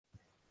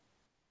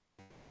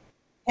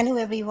Hello,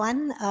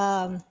 everyone.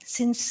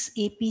 Since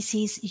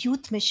APC's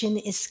youth mission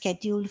is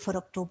scheduled for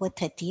October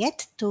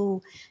 30th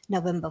to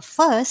November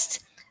 1st,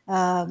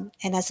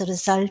 and as a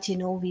result,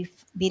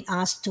 we've been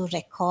asked to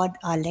record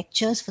our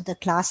lectures for the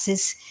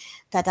classes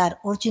that are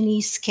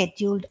originally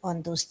scheduled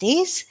on those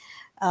days.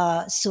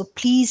 So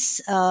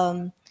please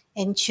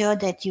ensure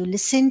that you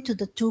listen to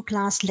the 2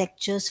 class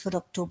lectures for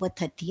October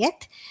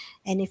 30th.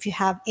 And if you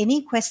have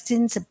any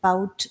questions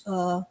about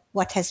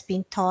what has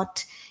been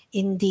taught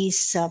in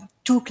these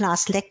 2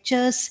 class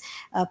lectures,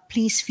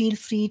 please feel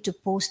free to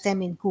post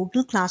them in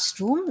Google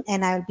Classroom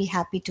and I will be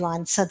happy to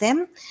answer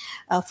them.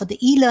 For the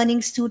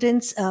e-learning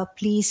students,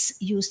 please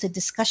use the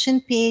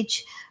discussion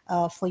page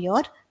for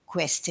your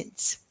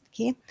questions.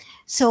 Okay,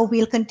 so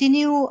we'll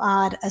continue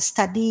our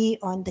study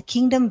on the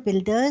kingdom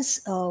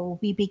builders.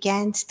 We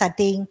began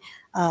studying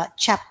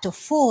chapter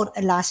 4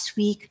 last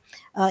week,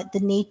 the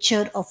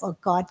nature of a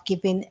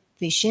God-given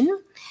vision.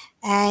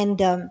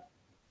 And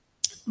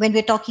when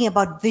we're talking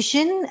about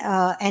vision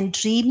and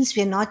dreams,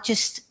 we're not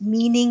just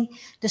meaning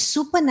the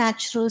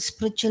supernatural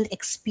spiritual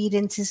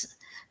experiences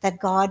that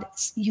God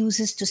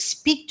uses to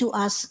speak to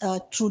us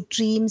through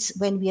dreams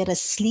when we are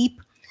asleep,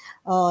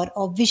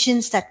 or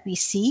visions that we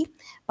see,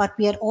 but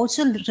we are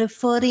also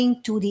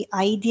referring to the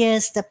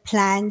ideas, the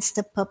plans,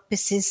 the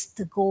purposes,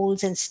 the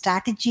goals and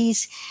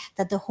strategies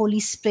that the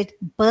Holy Spirit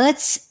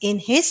births in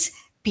His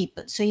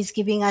people. So He's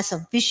giving us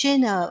a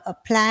vision, a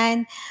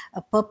plan,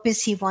 a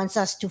purpose He wants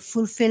us to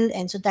fulfill.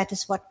 And so that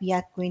is what we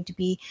are going to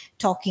be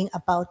talking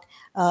about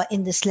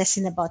in this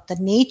lesson, about the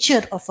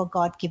nature of a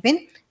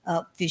God-given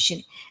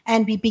vision.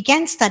 And we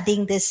began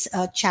studying this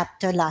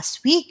chapter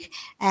last week,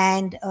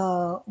 and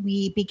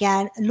we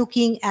began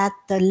looking at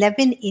the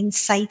 11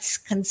 insights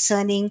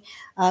concerning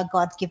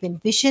God-given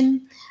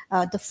vision.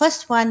 The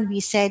first one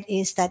we said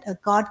is that a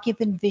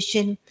God-given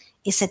vision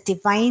is a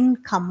divine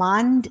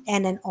command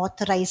and an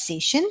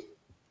authorization.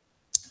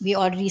 We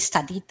already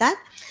studied that.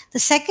 The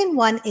second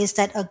one is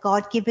that a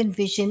God-given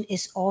vision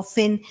is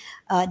often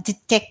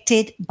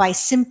detected by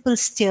simple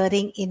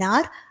stirring in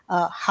our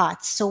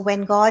hearts. So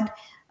when God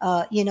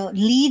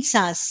leads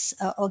us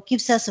or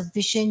gives us a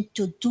vision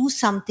to do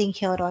something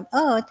here on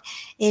earth,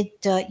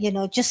 it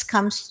just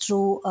comes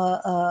through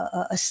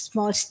a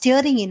small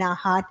stirring in our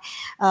heart,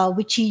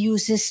 which He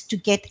uses to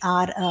get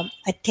our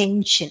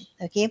attention.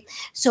 Okay,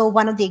 so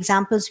one of the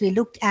examples we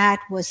looked at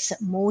was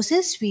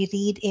Moses. We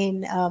read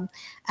in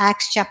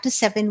Acts chapter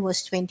 7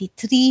 verse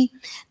 23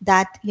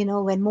 that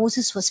when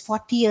Moses was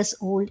 40 years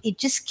old, it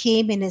just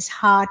came in his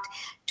heart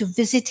to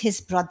visit his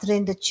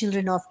brethren, the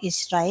children of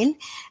Israel.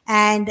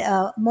 And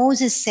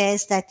Moses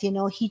says that,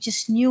 he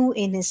just knew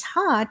in his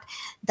heart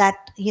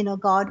that,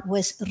 God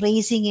was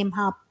raising him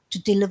up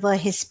to deliver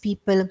his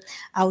people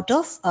out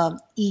of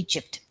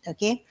Egypt.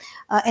 Okay.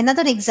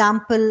 Another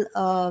example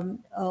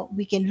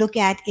we can look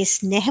at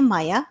is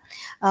Nehemiah.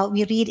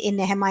 We read in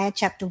Nehemiah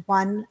chapter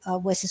 1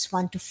 verses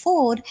 1 to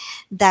 4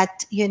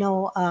 that,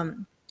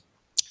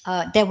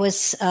 there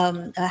was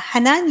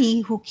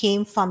Hanani who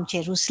came from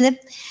Jerusalem,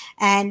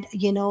 and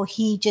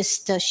he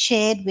just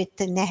shared with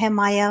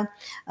Nehemiah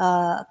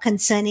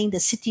concerning the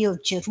city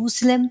of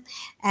Jerusalem.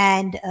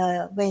 And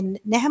when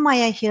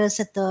Nehemiah hears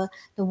that the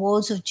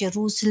walls of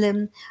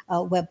Jerusalem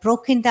were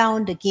broken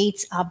down, the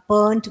gates are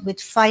burnt with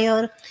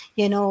fire,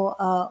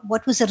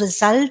 what was the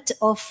result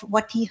of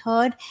what he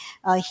heard?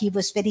 He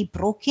was very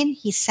broken.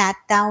 He sat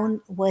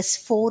down. Verse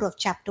 4 of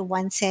chapter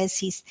 1 says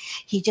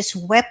he just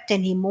wept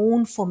and he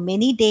moaned for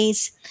many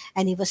days,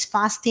 and he was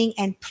fasting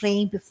and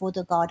praying before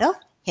the God of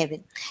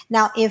heaven.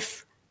 Now,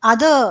 if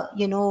other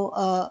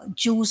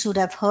Jews would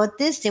have heard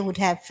this, they would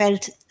have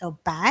felt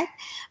bad,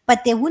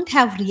 but they wouldn't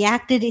have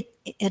reacted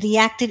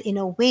in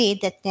a way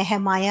that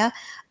Nehemiah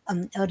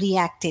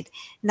reacted.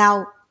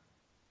 Now,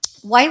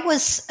 why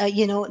was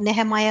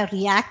Nehemiah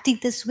reacting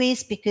this way?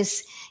 Is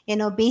because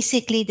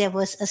basically there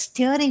was a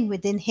stirring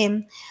within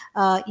him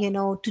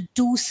to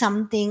do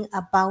something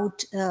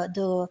about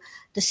the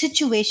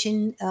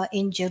situation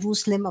in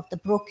Jerusalem of the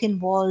broken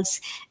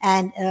walls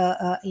and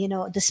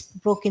this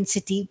broken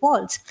city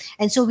walls.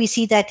 And so we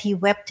see that he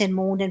wept and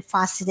moaned and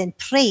fasted and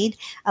prayed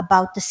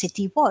about the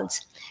city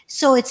walls.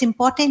 So it's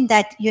important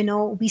that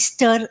we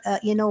stir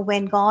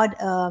when God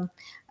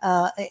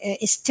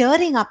is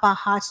stirring up our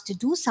hearts to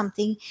do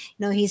something.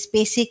 He's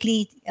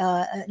basically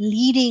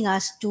leading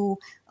us to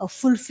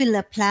fulfill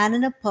a plan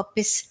and a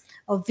purpose,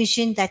 a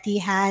vision that He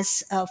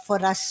has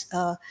for us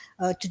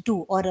to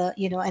do, or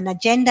an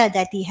agenda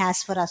that He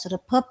has for us, or a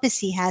purpose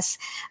He has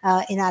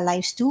in our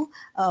lives to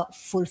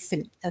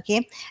fulfill.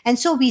 Okay, and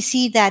so we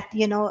see that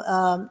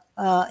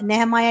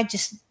Nehemiah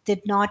just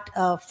did not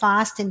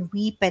fast and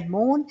weep and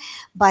moan,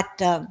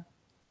 but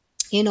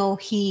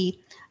he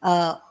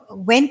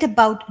went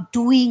about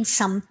doing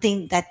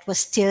something that was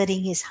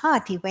stirring his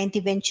heart. He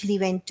eventually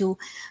went to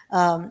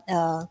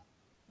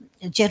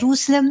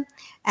Jerusalem.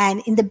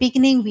 And in the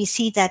beginning, we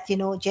see that,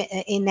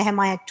 in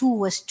Nehemiah 2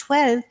 verse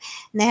 12,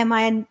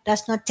 Nehemiah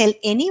does not tell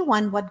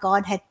anyone what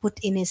God had put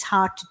in his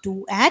heart to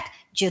do at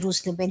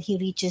Jerusalem when he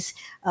reaches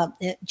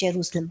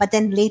Jerusalem. But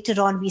then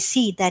later on, we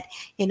see that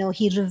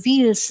he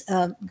reveals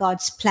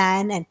God's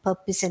plan and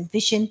purpose and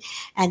vision,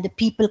 and the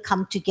people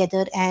come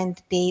together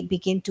and they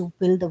begin to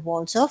build the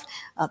walls of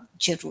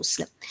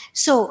Jerusalem.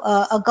 So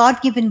a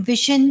God-given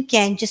vision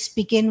can just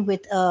begin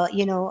with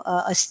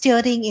a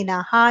stirring in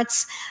our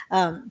hearts.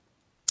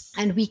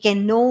 And we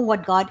can know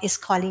what God is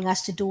calling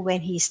us to do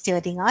when He is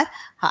stirring our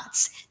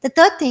hearts. The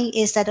third thing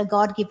is that a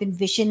God-given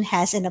vision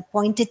has an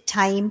appointed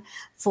time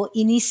for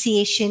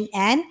initiation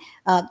and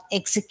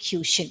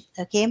execution.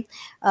 Okay,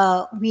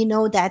 we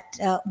know that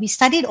we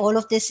studied all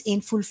of this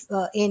in full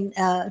in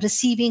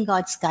receiving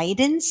God's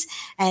guidance,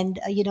 and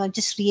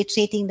just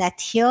reiterating that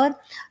here.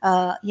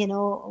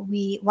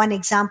 One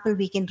example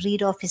we can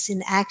read of is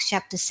in Acts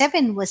chapter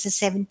 7, verses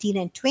 17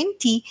 and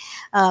 20.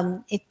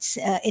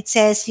 It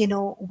says,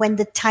 when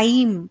the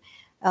time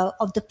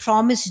of the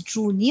promise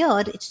drew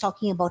near, it's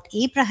talking about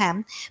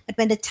Abraham. But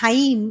when the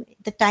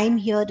time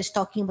here is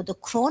talking about the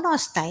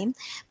chronos time.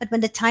 But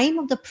when the time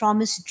of the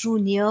promise drew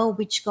near,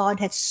 which God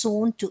had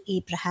sown to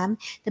Abraham,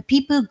 the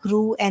people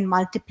grew and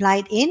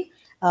multiplied in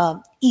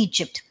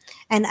Egypt.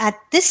 And at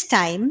this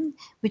time,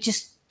 which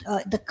is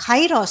the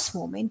Kairos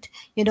moment,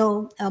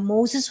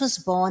 Moses was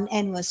born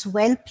and was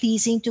well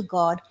pleasing to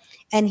God,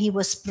 and he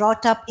was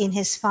brought up in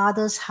his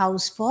father's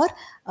house for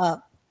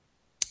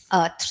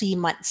 3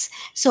 months.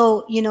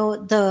 So,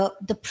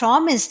 the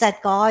promise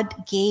that God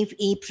gave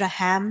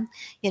Abraham,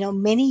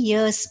 many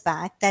years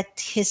back, that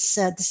his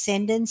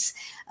descendants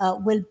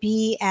will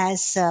be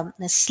as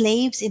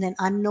slaves in an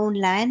unknown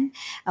land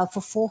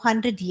for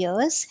 400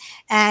 years.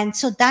 And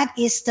so that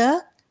is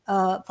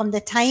from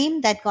the time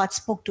that God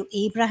spoke to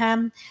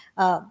Abraham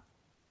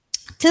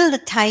till the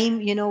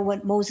time,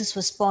 when Moses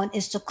was born,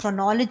 is the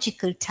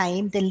chronological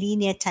time, the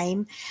linear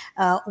time,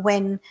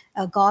 when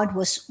God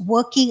was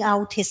working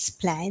out his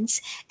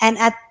plans. And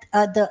at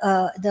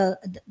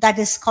that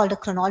is called a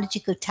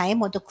chronological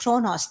time, or the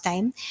chronos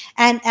time.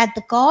 And at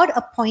the God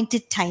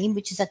appointed time,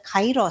 which is a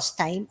kairos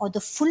time, or the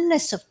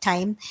fullness of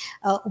time,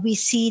 we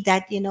see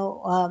that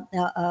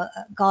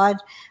God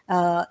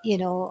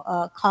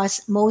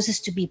caused Moses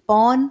to be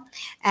born,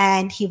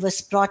 and he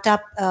was brought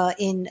up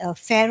in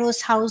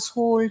Pharaoh's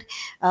household.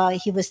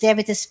 He was there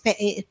with his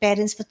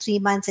parents for 3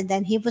 months, and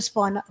then he was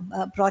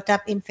brought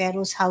up in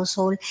Pharaoh's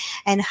household,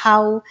 and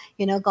how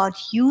God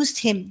used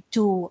him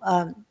to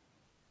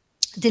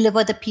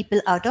deliver the people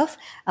out of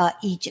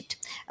Egypt.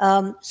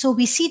 So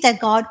we see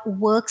that God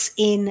works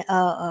in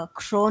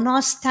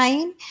chronos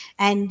time,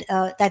 and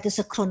that is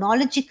a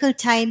chronological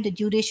time, the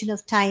duration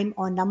of time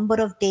or number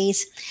of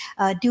days,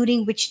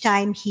 during which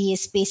time he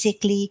is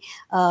basically,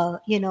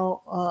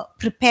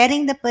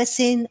 preparing the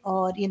person,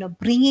 or,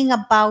 bringing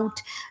about,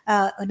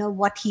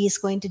 what he is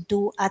going to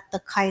do at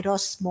the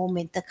Kairos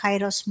moment. The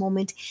Kairos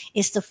moment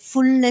is the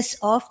fullness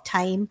of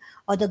time,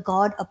 or the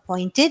God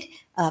appointed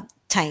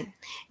time.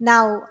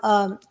 Now,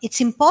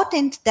 it's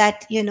important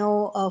that,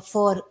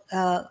 for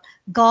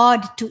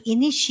God to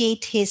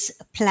initiate his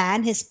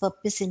plan, his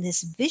purpose, and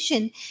his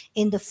vision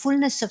in the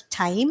fullness of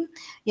time,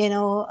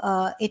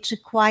 it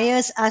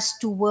requires us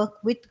to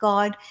work with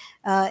God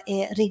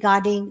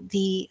regarding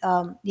the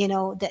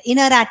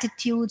inner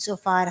attitudes of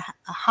our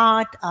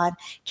heart, our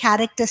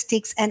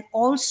characteristics, and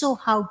also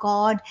how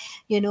God,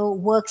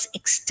 works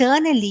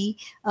externally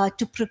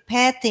to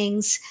prepare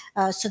things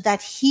so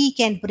that he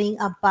can bring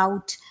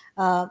about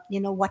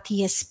what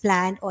he has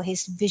planned, or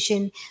his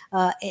vision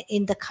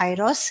in the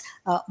Kairos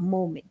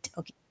moment.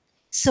 Okay,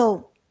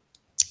 so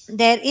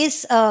there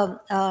is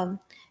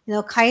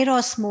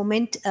Kairos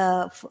moment,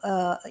 a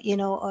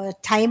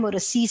time or a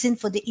season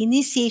for the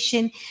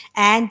initiation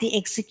and the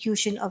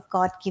execution of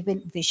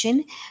God-given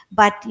vision.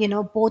 But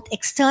both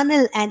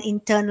external and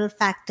internal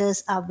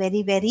factors are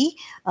very, very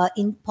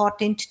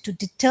important to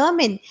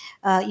determine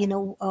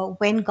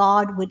when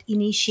God would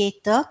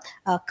initiate the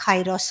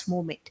Kairos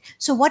moment.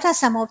 So what are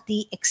some of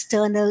the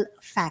external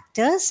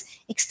factors?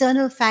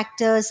 External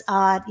factors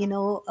are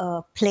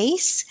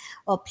place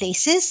or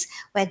places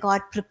where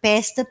God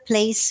prepares the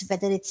place,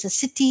 whether it's a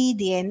city,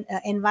 the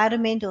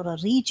environment, or a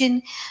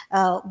region,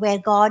 where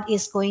God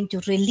is going to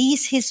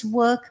release his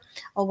work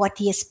or what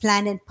he has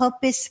planned and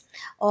purpose.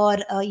 Or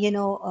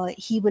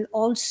he will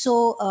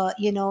also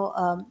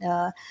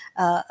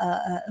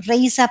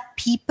raise up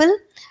people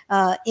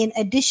in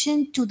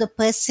addition to the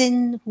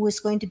person who is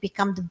going to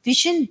become the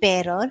vision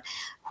bearer,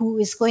 who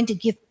is going to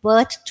give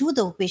birth to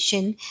the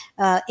vision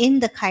in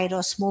the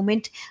Kairos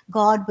moment.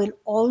 God will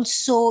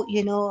also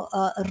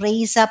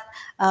raise up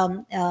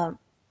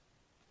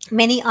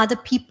many other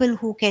people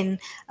who can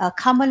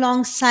come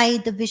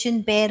alongside the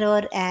vision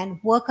bearer and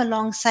work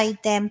alongside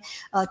them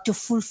to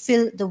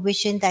fulfill the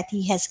vision that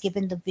he has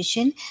given the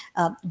vision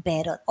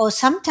bearer. Or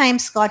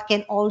sometimes God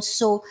can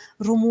also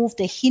remove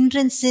the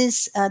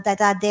hindrances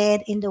that are there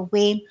in the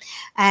way.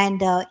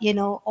 And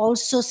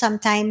also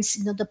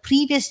sometimes the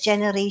previous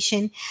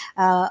generation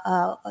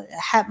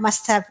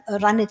must have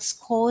run its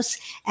course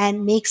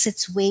and makes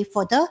its way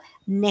for the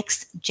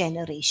next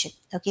generation.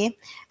 Okay.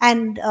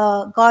 And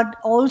God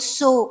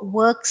also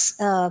works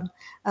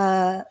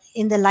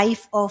in the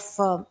life of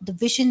the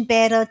vision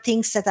bearer,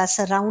 things that are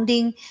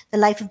surrounding the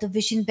life of the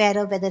vision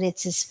bearer, whether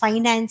it's his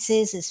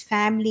finances, his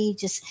family,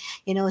 just,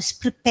 is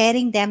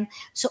preparing them.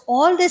 So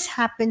all this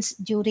happens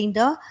during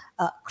the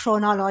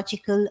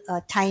chronological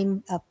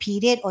time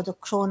period, or the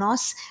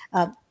chronos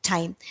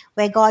time,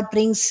 where God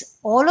brings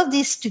all of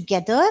this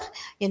together,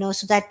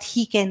 so that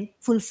he can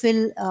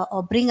fulfill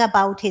or bring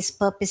about his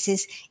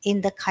purposes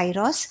in the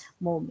kairos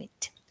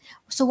moment.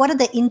 So what are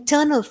the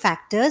internal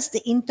factors?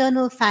 The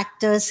internal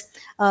factors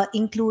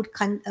include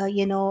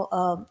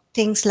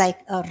things like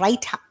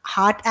right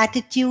heart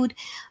attitude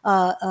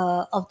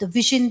of the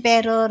vision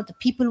bearer, the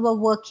people who are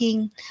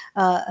working,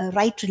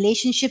 right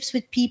relationships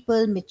with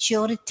people,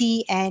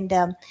 maturity, and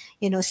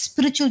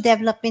spiritual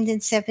development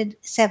in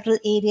several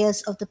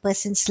areas of the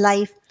person's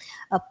life.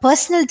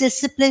 Personal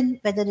discipline,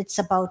 whether it's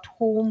about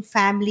home,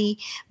 family,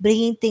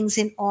 bringing things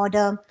in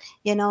order,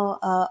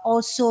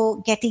 also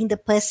getting the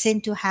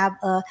person to have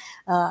a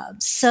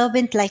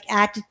servant-like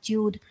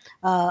attitude,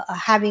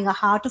 having a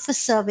heart of a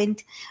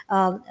servant,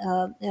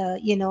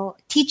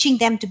 teaching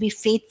them to be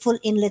faithful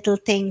in little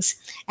things,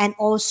 and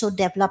also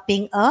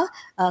developing a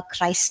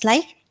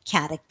Christ-like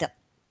character.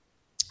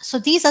 So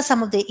these are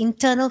some of the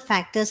internal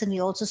factors, and we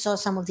also saw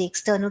some of the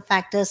external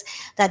factors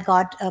that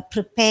God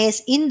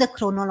prepares in the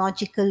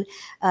chronological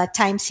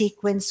time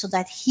sequence, so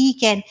that he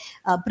can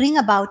bring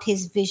about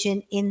his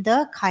vision in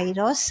the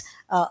kairos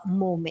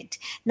moment.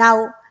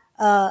 Now,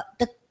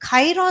 the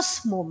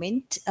kairos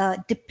moment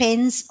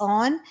depends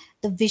on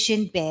the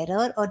vision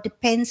bearer, or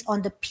depends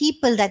on the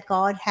people that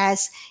God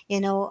has,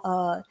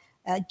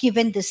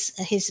 given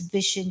his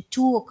vision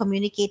to, or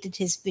communicated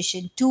his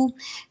vision to.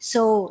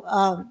 So,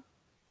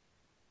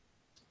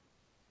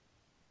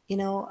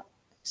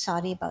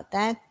 sorry about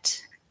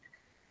that.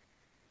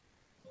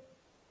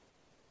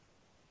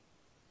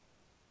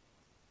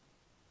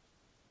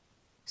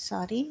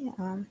 Sorry.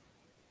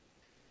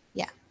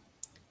 Yeah.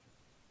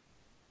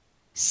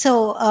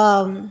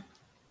 So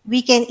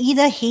we can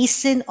either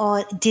hasten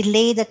or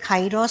delay the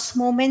kairos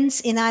moments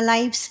in our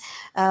lives,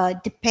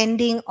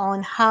 depending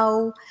on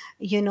how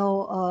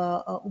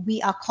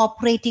we are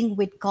cooperating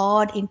with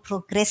God in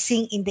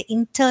progressing in the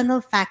internal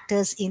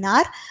factors in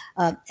our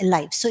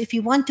lives. So if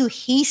you want to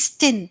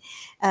hasten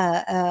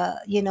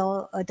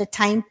the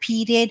time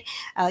period,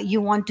 you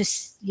want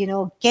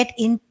to get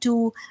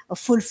into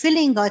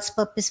fulfilling God's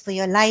purpose for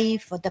your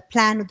life, or the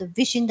plan or the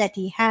vision that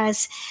he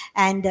has,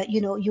 and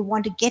you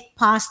want to get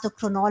past the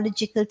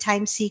chronological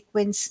time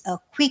sequence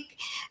quick,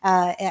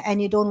 and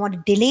you don't want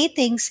to delay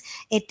things.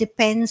 It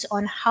depends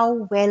on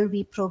how well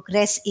we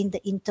progress in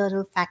the internal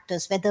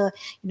factors, whether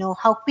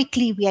how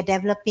quickly we are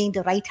developing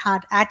the right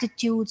heart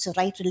attitudes, the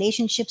right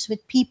relationships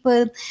with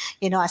people,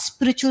 our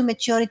spiritual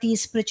maturity,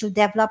 spiritual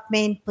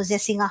development,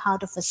 possessing a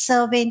heart of a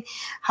servant,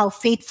 how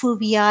faithful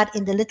we are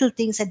in the little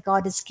things that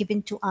God has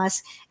given to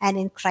us, and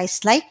in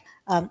Christ-like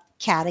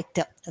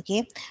character.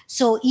 Okay,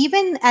 so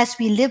even as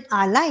we live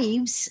our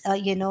lives,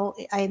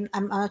 I'm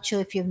not sure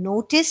if you've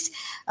noticed,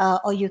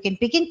 or you can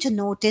begin to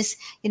notice,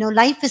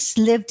 life is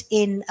lived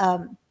in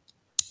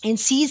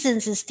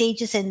seasons and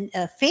stages and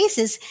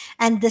phases.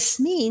 And this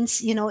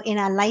means, in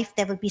our life,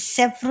 there will be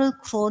several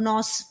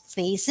chronos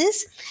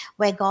phases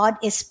where God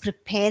is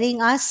preparing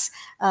us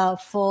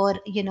for,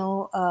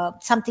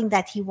 something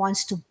that he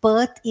wants to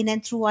birth in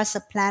and through us, a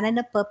plan and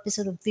a purpose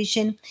or a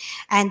vision.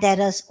 And there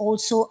is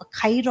also a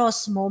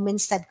kairos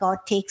moments that God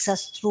takes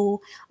us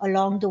through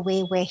along the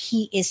way, where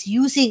he is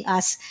using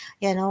us,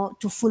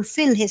 to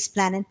fulfill his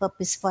plan and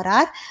purpose for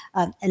our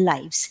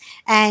lives.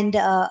 And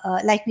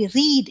like we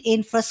read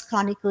in First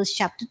Chronicles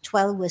chapter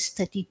 12, verse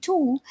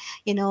 32,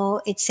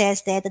 it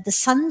says there that the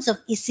sons of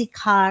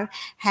Issachar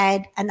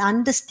had an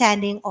understanding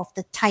of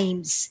the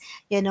times.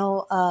 They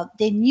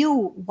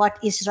knew what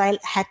Israel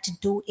had to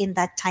do in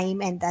that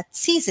time and that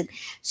season.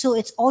 So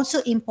it's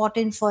also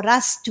important for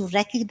us to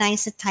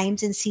recognize the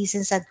times and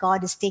seasons that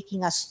God is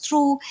taking us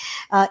through,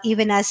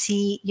 even as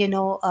he,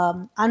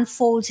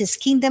 unfolds his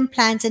kingdom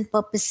plans and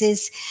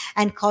purposes,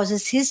 and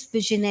causes his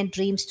vision and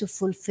dreams to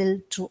fulfill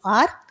through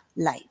our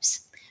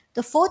lives.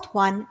 The fourth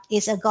one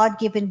is a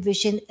God-given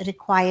vision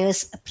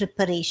requires a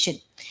preparation.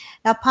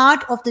 Now,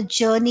 part of the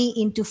journey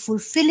into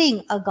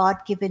fulfilling a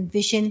God-given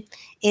vision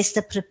is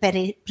the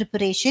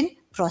preparation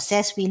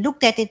process. We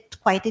looked at it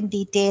quite in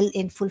detail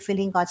in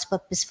fulfilling God's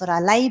purpose for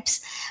our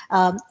lives.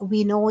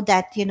 We know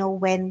that,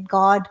 when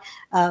God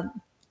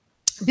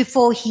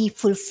before he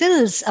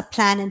fulfills a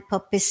plan and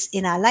purpose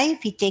in our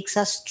life, he takes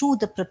us through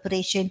the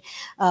preparation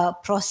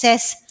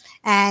process.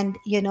 And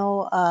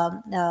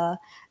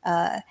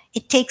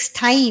it takes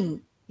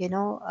time,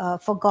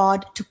 for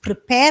God to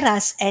prepare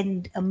us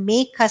and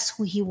make us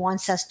who He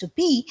wants us to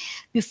be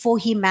before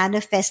He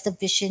manifests the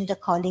vision, the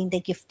calling, the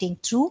gifting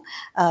through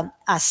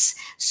us.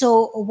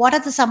 So, what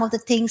are some of the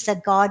things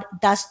that God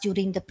does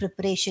during the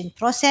preparation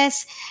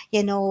process?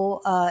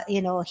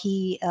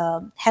 He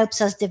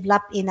helps us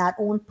develop in our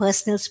own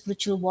personal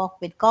spiritual walk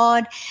with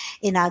God,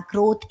 in our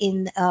growth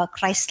in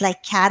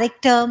Christ-like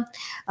character,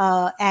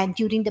 and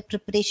during the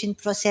preparation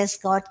process,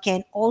 God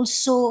can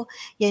also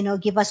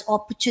give us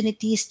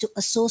opportunities to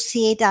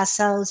associate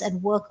ourselves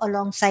and work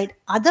alongside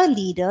other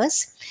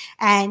leaders,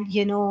 and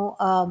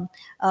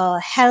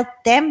help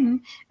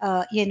them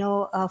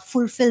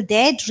fulfill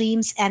their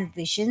dreams and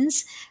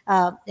visions,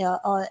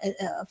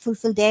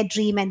 fulfill their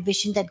dream and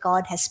vision that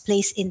God has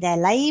placed in their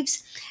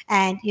lives.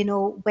 And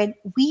when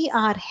we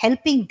are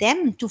helping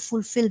them to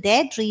fulfill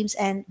their dreams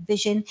and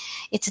vision,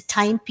 it's a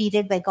time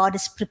period where God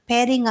is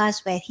preparing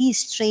us, where He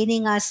is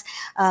training us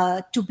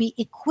to be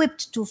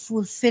equipped to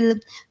fulfill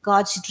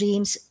God's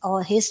dreams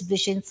or His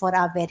vision for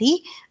our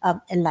very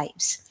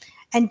lives.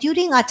 And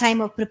during our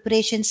time of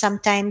preparation,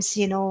 sometimes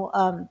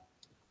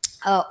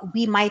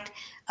we might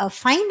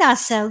find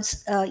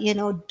ourselves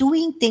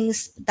doing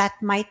things that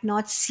might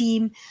not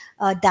seem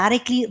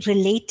directly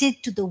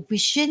related to the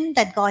vision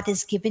that God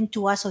has given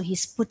to us or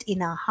He's put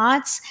in our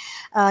hearts.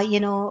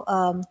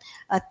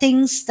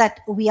 Things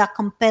that we are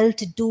compelled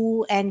to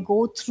do and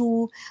go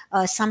through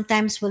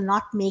sometimes will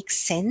not make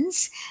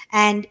sense,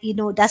 and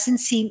doesn't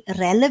seem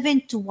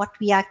relevant to what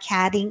we are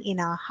carrying in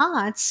our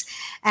hearts.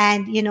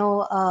 And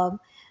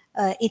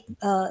it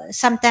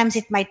sometimes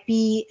it might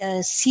be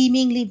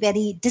seemingly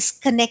very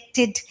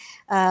disconnected,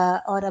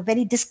 or a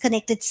very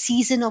disconnected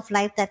season of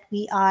life that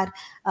we are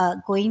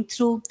going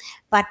through.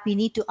 But we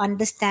need to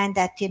understand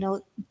that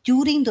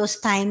during those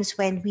times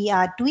when we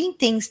are doing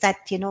things that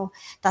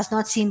does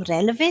not seem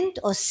relevant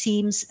or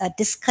seems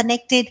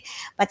disconnected,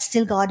 but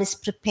still God is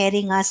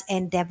preparing us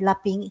and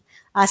developing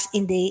us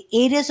in the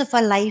areas of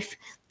our life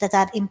that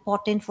are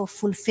important for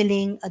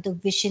fulfilling the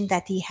vision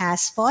that He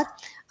has for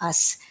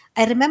us.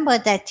 I remember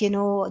that,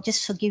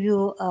 just to give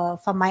you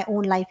from my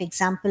own life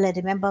example, I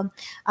remember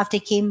after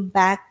I came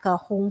back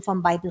home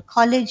from Bible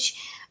college,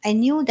 I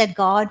knew that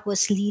God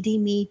was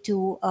leading me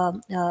to,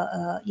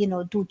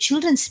 do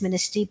children's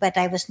ministry, but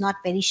I was not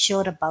very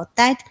sure about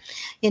that,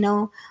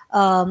 and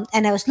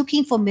I was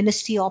looking for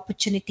ministry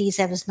opportunities.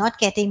 I was not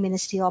getting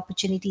ministry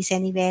opportunities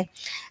anywhere.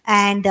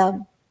 And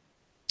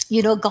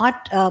God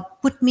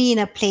put me in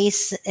a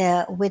place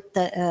with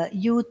the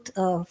youth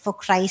for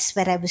Christ,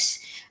 where I was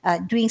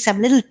doing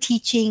some little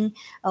teaching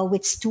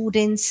with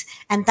students,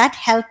 and that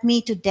helped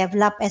me to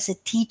develop as a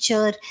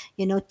teacher,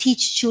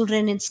 teach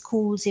children in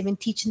schools, even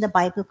teach in the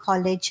Bible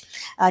college,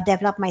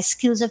 develop my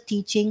skills of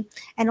teaching.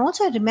 And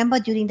also I remember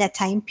during that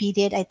time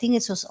period, I think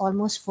it was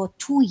almost for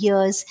 2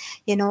 years,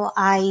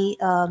 I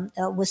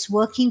was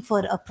working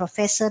for a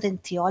professor in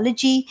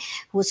theology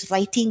who was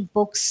writing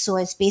books. So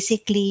it's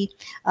basically,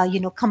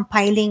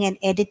 compiling and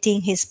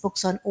editing his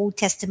books on Old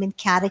Testament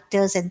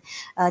characters, and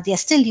they are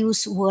still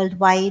used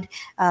worldwide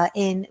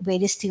in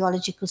various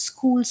theological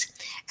schools.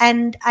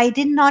 And I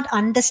did not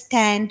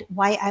understand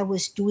why I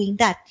was doing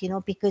that,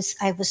 because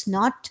I was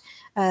not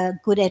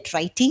good at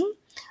writing.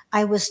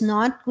 I was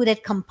not good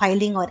at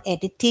compiling or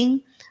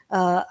editing.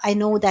 I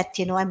know that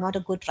I'm not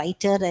a good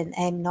writer, and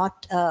I'm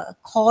not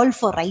called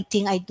for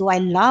writing. I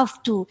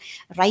love to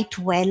write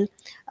well.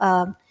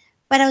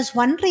 But I was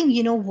wondering,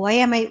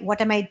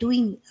 what am I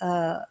doing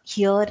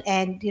here?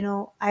 And,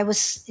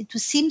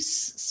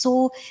 seems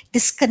so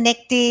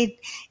disconnected,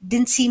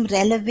 didn't seem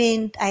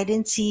relevant. I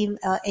didn't seem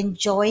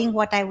enjoying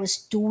what I was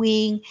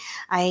doing.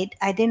 I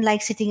didn't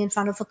like sitting in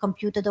front of a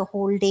computer the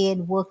whole day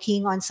and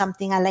working on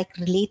something. I like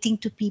relating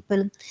to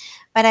people.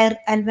 But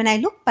when I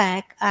look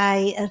back,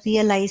 I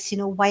realized,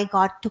 why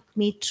God took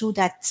me through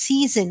that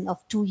season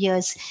of 2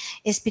 years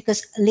is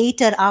because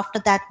later after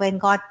that, when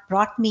God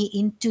brought me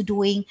into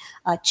doing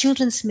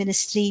children's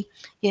ministry,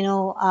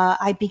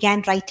 I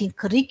began writing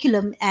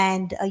curriculum,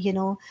 and,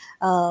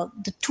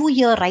 the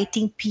 2-year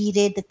writing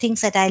period, the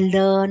things that I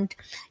learned,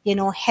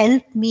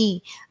 helped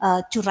me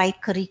to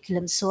write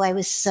curriculum. So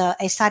I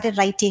started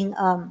writing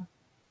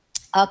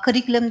a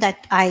curriculum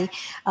that a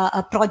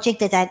project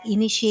that I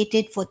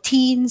initiated for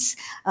teens,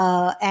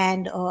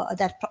 and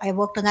that I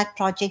worked on that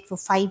project for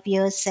 5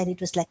 years, and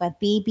it was like my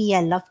baby.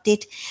 I loved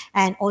it,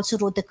 and also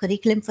wrote the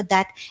curriculum for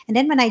that. And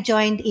then when I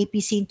joined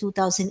APC in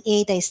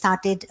 2008, I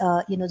started,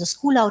 the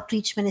school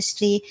outreach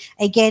ministry.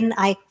 Again,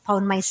 I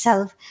found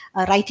myself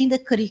writing the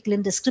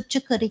curriculum, the scripture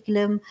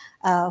curriculum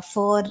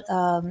for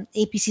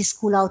APC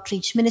school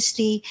outreach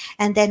ministry.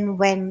 And then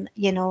when,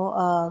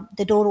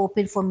 the door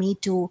opened for me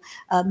to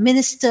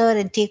minister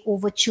and take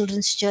over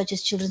children's church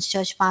as children's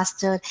church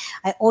pastor,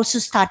 I also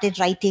started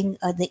writing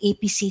the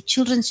APC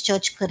children's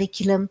church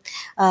curriculum.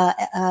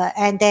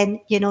 And then,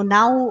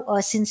 now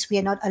since we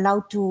are not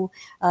allowed to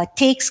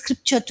take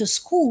scripture to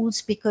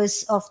schools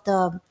because of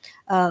the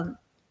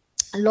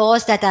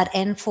laws that are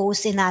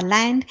enforced in our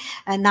land.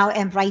 And now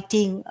I'm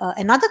writing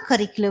another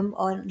curriculum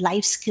on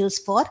life skills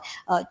for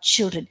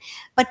children.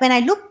 But when I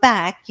look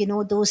back,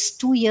 those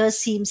 2 years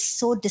seem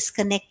so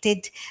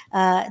disconnected,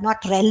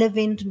 not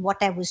relevant in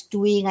what I was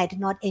doing. I did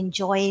not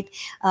enjoy it.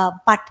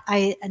 But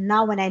I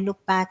now, when I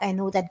look back, I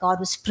know that God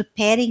was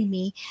preparing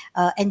me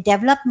and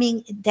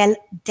developing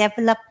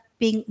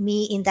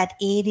me in that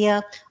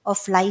area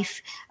of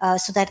life,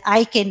 so that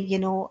I can,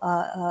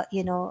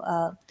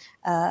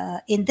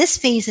 in this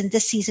phase, in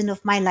this season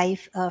of my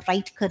life,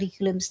 write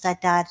curriculums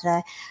that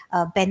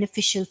are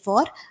beneficial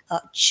for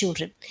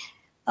children.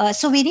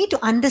 So we need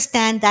to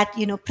understand that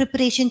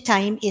preparation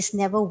time is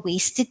never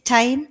wasted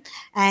time,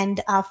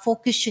 and our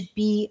focus should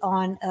be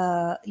on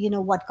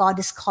what God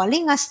is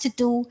calling us to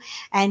do,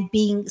 and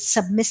being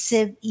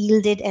submissive,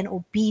 yielded, and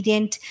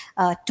obedient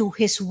to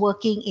His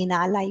working in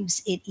our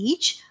lives in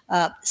each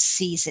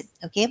season.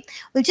 Okay,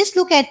 we'll just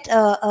look at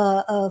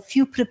a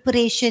few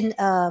preparation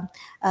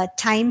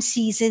time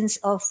seasons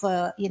of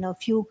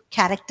few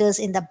characters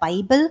in the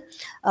Bible.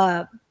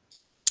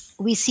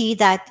 We see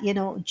that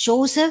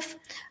Joseph,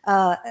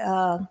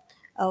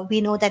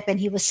 we know that when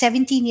he was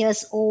 17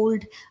 years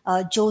old,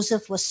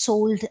 Joseph was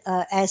sold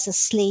as a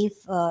slave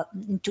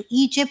into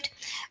Egypt.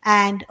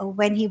 And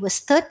when he was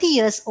 30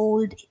 years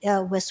old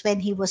was when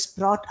he was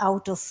brought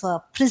out of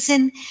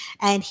prison,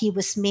 and he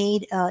was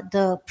made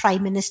the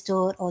prime minister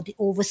or the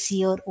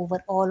overseer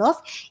over all of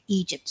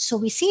Egypt. So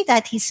we see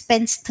that he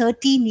spends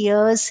 13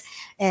 years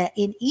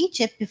in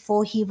Egypt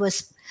before he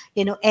was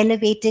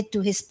elevated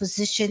to his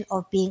position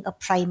of being a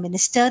prime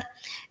minister.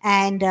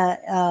 And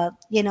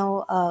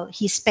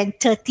he spent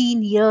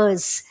 13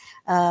 years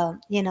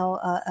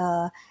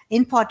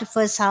in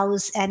Potiphar's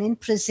house and in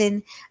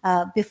prison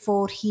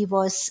before he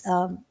was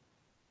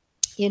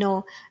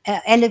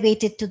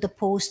elevated to the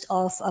post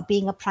of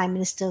being a prime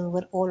minister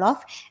over all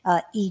of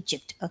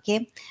Egypt.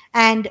 Okay,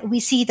 and we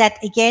see that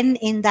again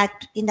in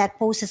that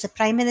post as a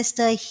prime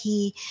minister,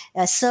 he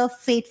served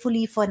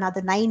faithfully for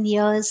another 9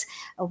 years.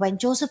 When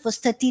Joseph was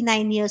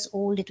 39 years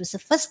old, it was the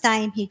first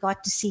time he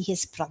got to see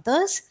his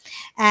brothers,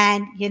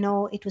 and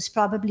it was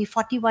probably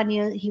 41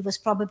 years. He was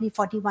probably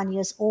 41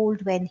 years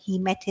old when he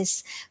met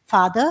his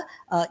father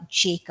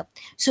Jacob.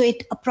 So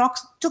it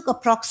took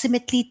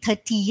approximately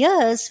 30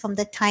 years from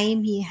the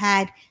time he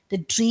had the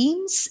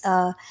dreams,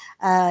 of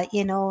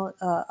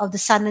the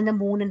sun and the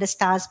moon and the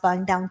stars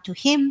bowing down to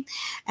him,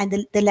 and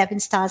the 11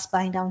 stars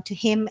bowing down to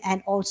him,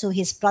 and also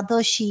his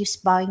brother sheaves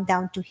bowing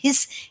down to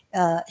his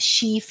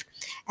sheaf.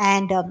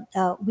 And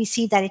we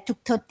see that it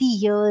took 30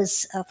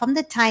 years from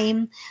the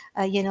time,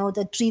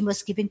 the dream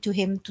was given to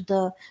him to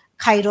the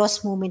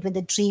Kairos moment when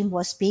the dream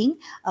was being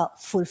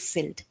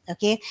fulfilled.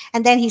 Okay,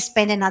 and then he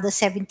spent another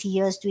 70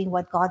 years doing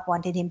what God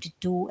wanted him to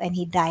do, and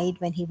he died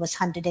when he was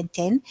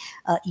 110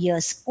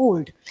 years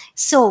old.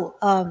 So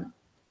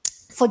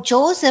for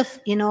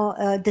Joseph,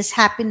 this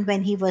happened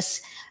when he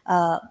was,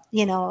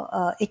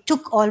 it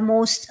took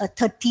almost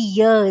 30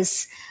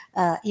 years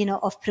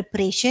of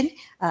preparation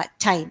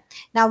time.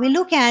 Now we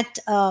look at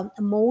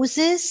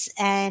Moses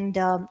and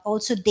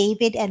also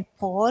David and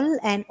Paul,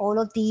 and all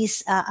of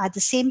these are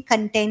the same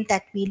content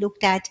that we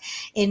looked at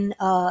in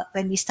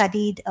when we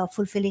studied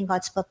Fulfilling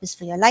God's Purpose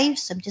for Your Life.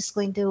 So I'm just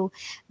going to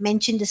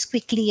mention this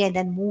quickly and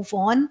then move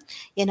on.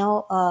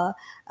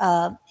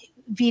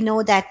 We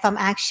know that from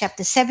Acts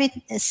chapter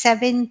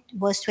 7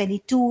 verse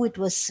 22, it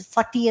was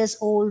 40 years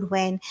old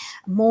when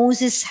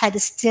Moses had a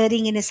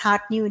stirring in his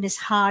heart, knew in his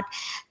heart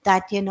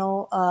that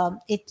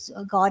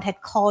God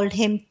had called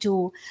him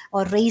to,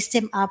 or raised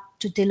him up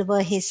to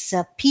deliver his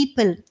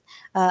people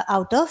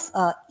out of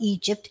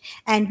Egypt.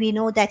 And we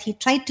know that he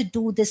tried to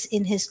do this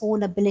in his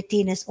own ability,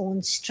 in his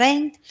own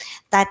strength.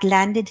 That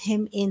landed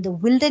him in the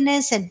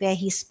wilderness, and where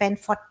he spent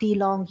 40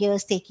 long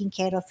years taking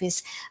care of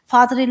his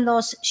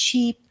father-in-law's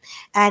sheep.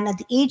 And at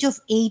the age of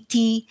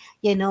 80,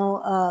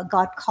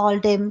 God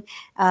called him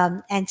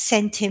and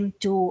sent him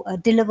to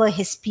deliver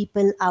his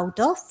people out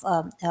of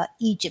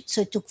Egypt.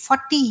 So it took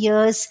 40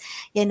 years,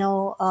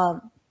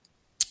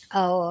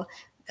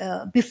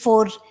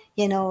 before,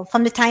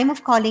 from the time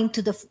of calling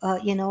to the,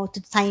 to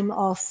the time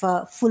of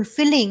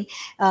fulfilling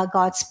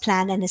God's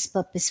plan and his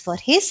purpose for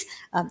his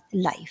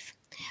life.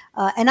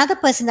 Another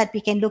person that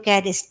we can look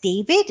at is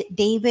David.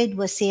 David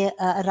was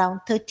around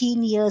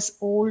 13 years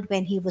old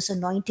when he was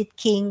anointed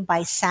king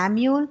by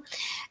Samuel.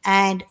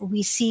 And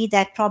we see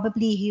that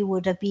probably he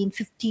would have been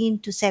 15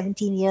 to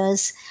 17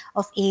 years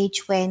of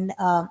age when,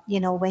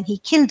 when he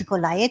killed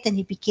Goliath, and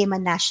he became a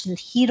national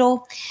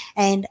hero.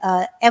 And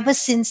ever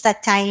since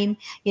that time,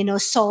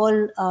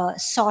 Saul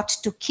sought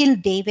to kill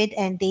David,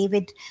 and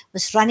David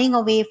was running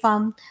away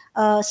from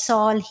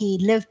Saul. He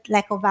lived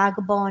like a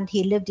vagabond.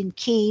 He lived in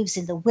caves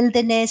in the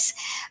wilderness.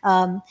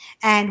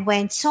 And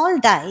when Saul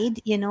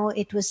died,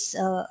 it was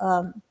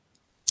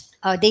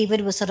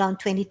David was around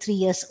 23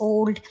 years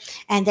old,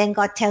 and then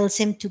God tells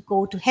him to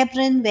go to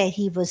Hebron, where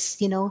he was,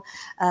 he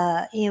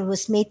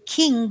was made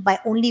king by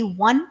only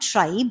one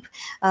tribe,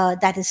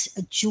 that is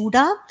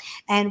Judah.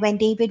 And when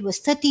David was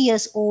 30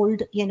 years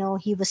old,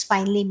 he was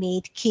finally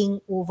made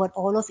king over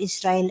all of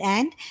Israel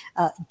and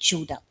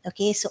Judah.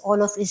 Okay, so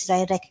all of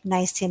Israel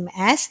recognized him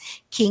as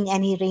king,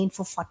 and he reigned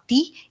for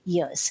 40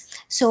 years.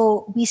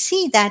 So we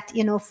see that,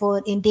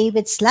 for in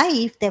David's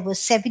life, there was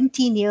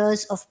 17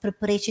 years of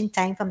preparation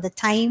time from the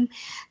time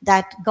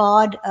that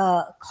God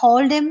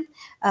called him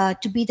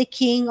to be the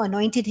king,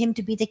 anointed him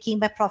to be the king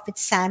by prophet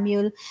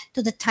Samuel,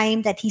 to the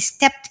time that he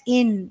stepped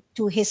in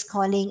to his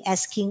calling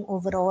as king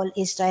over all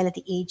Israel at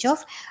the age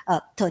of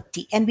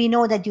 30. And we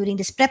know that during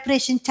this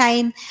preparation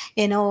time,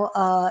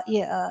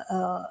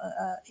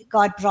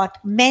 God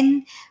brought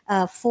men,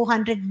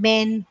 400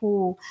 men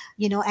who,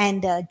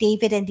 and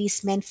David and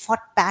these men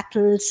fought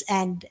battles,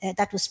 and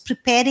that was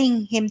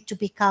preparing him to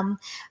become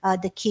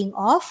the king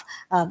of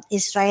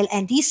Israel.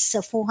 And these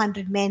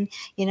 400 men,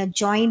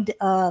 joined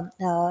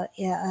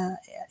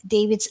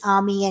David's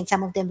army, and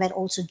some of them were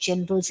also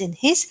generals in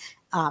his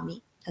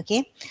army.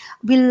 Okay,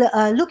 we'll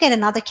look at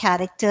another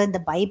character in the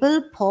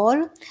Bible,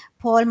 Paul.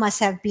 Paul must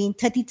have been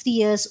 33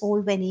 years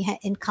old when he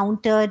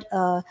encountered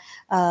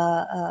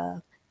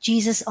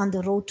Jesus on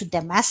the road to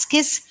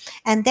Damascus.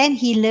 And then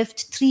he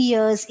lived 3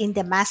 years in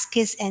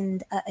Damascus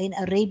and in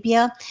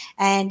Arabia.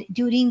 And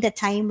during the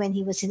time when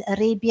he was in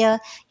Arabia,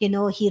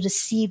 he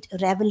received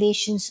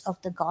revelations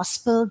of the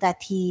gospel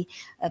that he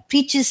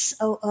preaches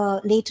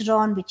later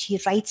on, which he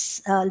writes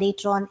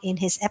later on in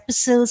his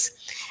epistles.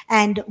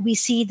 And we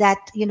see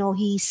that,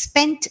 he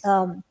spent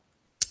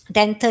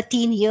then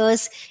 13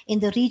 years in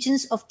the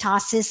regions of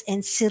Tarsus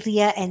and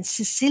Syria and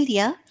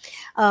Sicilia,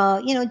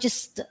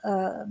 just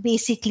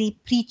basically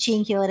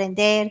preaching here and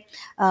there.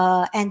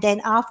 And then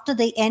after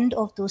the end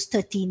of those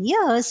 13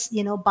 years,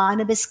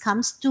 Barnabas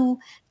comes to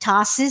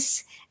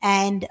Tarsus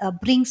and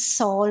brings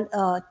Saul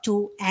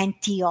to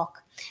Antioch.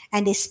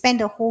 And they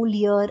spend a whole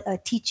year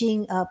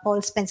teaching.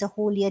 Paul spends a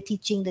whole year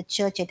teaching the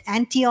church at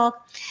Antioch.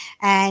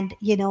 And,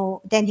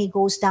 then he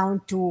goes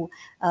down to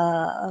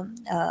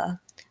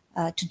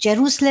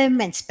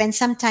Jerusalem and spend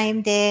some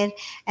time there.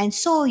 And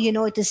so,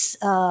 it is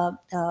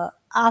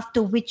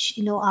after which,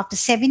 after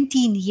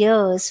 17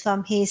 years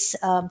from his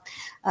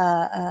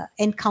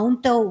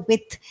encounter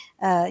with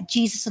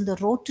Jesus on the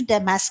road to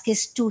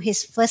Damascus to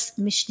his first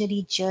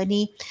missionary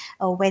journey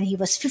when he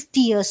was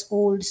 50 years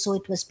old. So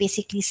it was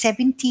basically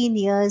 17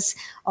 years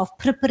of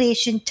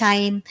preparation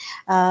time,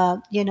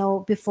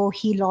 before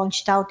he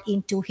launched out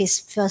into his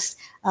first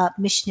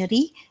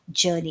missionary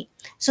journey.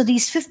 So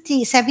these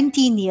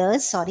 17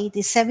 years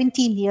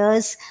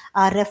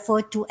are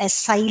referred to as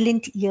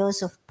silent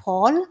years of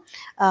Paul,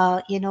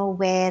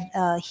 where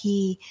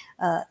he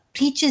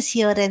preaches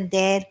here and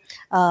there,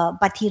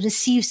 but he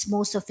receives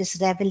most of his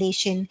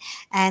revelation.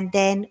 And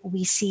then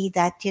we see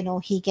that,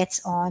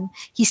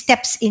 he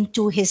steps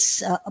into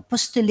his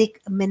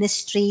apostolic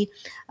ministry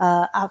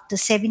after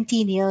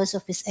 17 years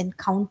of his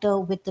encounter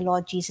with the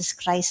Lord Jesus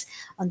Christ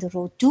on the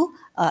road to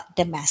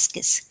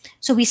Damascus.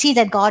 So we see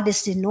that God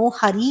is in no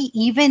hurry.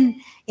 Even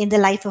in the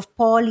life of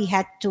Paul, he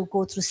had to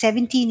go through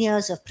 17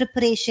 years of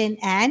preparation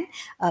and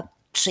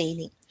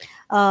training.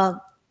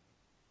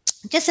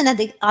 Just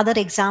another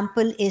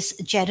example is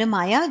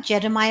Jeremiah.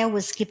 Jeremiah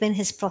was given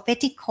his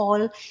prophetic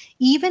call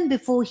even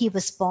before he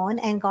was born,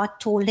 and God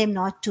told him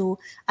not to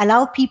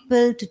allow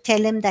people to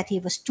tell him that he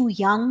was too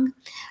young,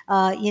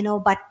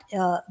 but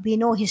we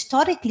know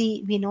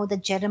historically,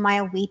 that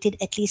Jeremiah waited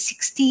at least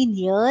 16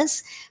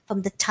 years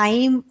from the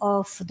time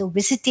of the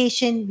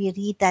visitation. We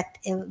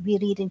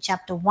read in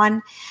chapter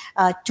 1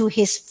 to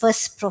his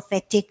first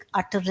prophetic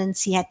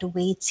utterance. He had to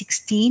wait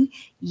 16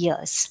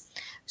 years.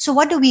 So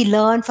what do we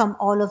learn from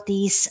all of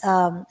these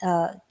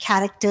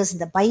characters in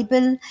the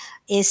Bible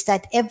is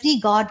that every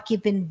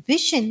God-given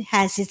vision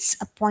has its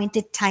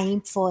appointed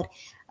time for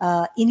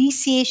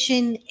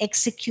initiation,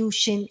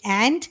 execution,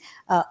 and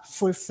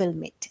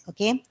fulfillment.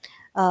 Okay,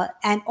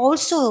 and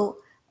also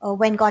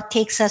when God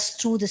takes us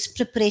through this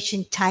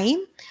preparation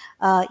time,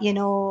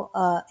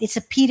 it's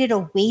a period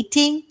of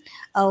waiting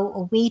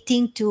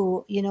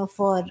to,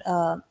 for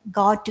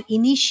God to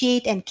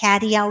initiate and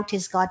carry out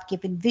his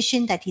God-given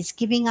vision that he's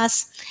giving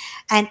us.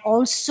 And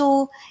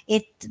also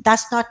it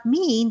does not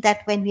mean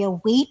that when we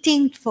are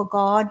waiting for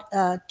God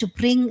to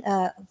bring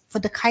for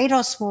the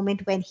Kairos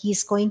moment when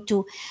he's going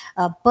to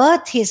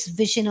birth his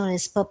vision or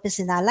his purpose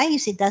in our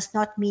lives, it does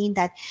not mean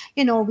that,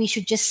 we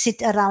should just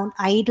sit around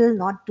idle,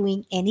 not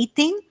doing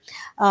anything.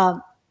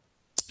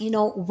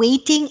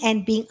 Waiting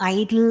and being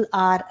idle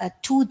are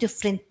two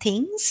different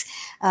things.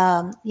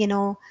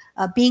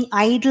 Being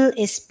idle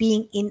is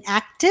being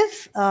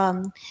inactive.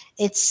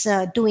 It's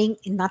doing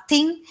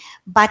nothing.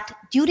 But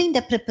during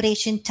the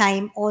preparation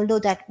time, although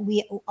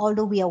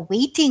we are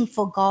waiting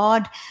for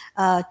God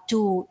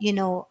to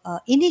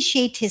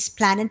initiate His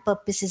plan and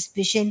purpose, His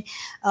vision,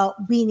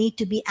 we need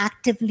to be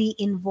actively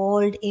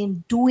involved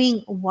in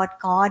doing what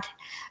God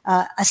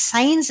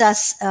assigns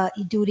us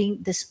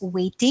during this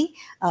waiting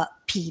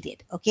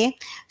period. Okay,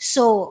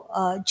 so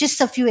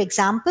just a few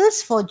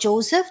examples for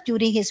Joseph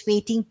during his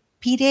waiting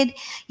period.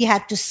 He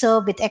had to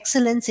serve with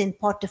excellence in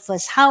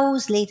Potiphar's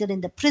house, later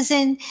in the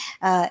prison.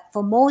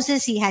 For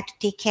Moses, he had to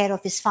take care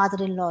of his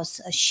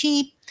father-in-law's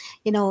sheep.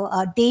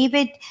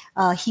 David,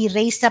 he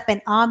raised up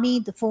an army,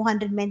 the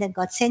 400 men that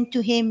God sent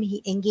to him.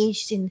 He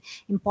engaged in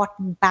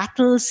important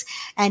battles.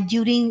 And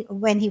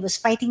when he was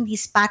fighting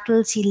these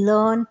battles, he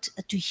learned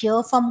to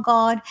hear from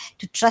God,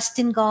 to trust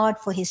in God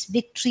for his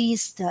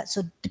victories,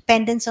 so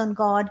dependence on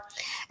God.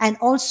 And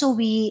also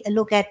we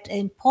look at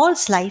in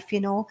Paul's life,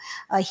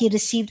 he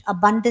received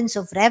abundance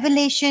of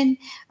revelation,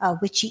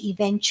 which he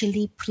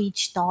eventually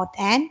preached, taught,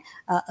 and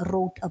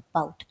wrote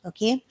about.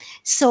 Okay,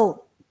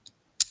 so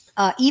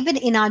even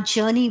in our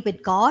journey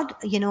with God,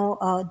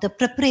 the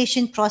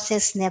preparation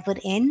process never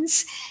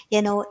ends.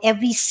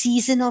 Every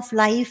season of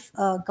life,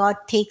 God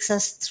takes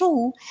us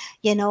through.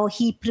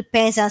 He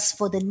prepares us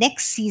for the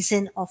next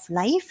season of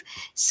life.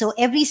 So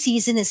every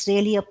season is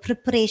really a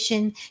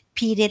preparation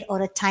period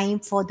or a time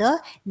for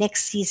the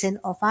next season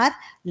of our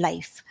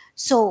life.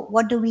 So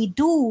what do we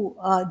do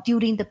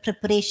during the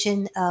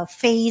preparation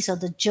phase or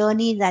the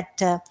journey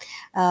that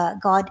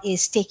God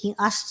is taking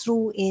us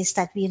through is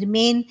that we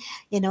remain,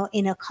 in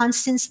a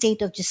constant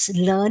state of just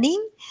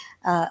learning,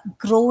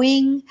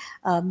 growing,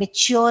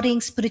 maturing,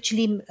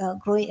 spiritually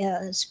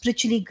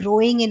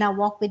growing in our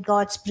walk with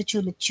God,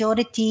 spiritual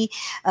maturity,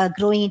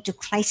 growing into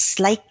Christ's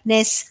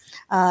likeness,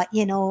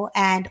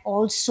 and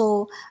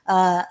also,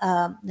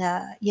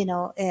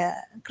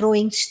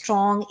 growing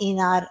strong in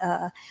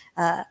our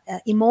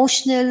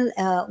emotional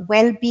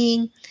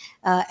well-being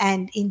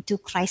and into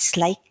Christ's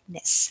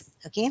likeness.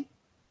 Okay.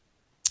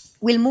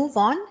 We'll move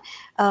on.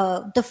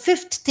 The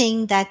fifth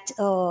thing that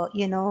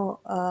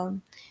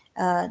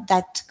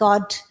that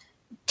God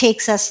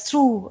takes us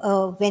through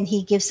when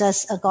He gives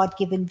us a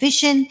God-given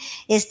vision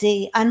is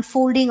the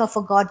unfolding of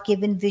a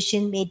God-given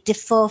vision may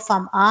differ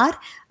from our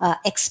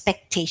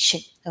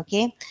expectation.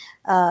 Okay,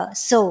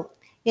 so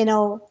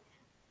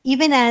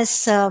even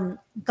as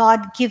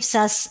God gives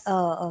us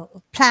a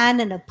plan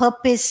and a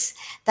purpose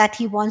that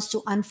He wants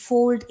to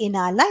unfold in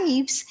our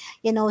lives,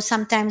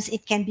 sometimes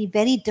it can be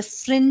very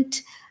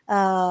different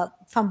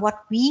from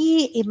what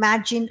we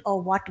imagined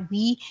or what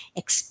we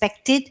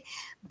expected.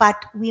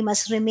 But we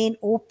must remain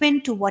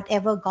open to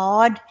whatever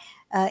God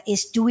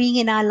is doing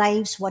in our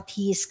lives, what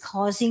He is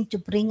causing to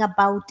bring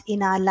about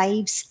in our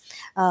lives,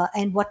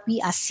 and what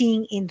we are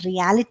seeing in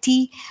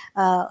reality.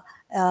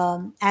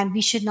 And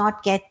we should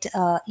not get,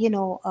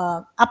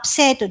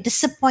 upset or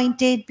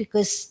disappointed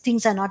because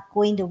things are not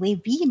going the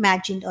way we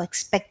imagined or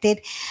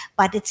expected.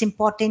 But it's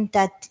important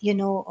that,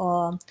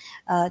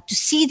 to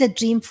see the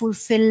dream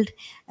fulfilled,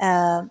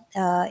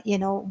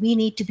 we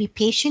need to be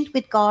patient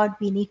with God.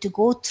 We need to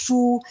go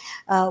through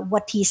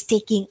what He's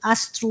taking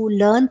us through,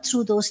 learn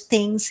through those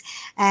things.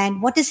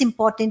 And what is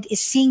important is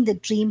seeing the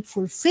dream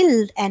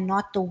fulfilled and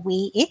not the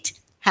way it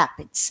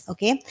happens.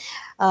 Okay,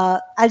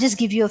 I'll just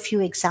give you a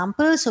few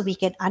examples so we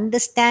can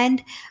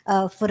understand.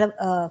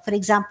 For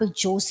example,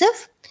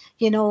 Joseph.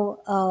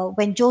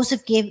 When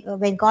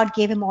God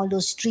gave him all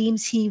those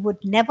dreams, he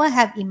would never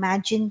have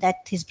imagined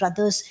that his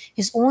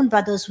own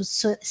brothers, would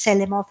sell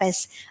him off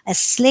as a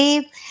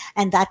slave,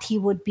 and that he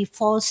would be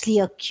falsely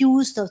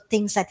accused of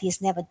things that he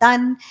has never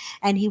done,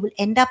 and he will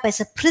end up as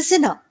a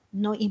prisoner.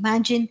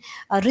 Imagine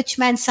a rich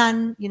man's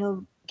son,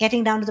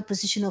 getting down to the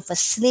position of a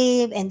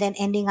slave and then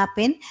ending up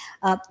in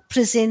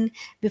prison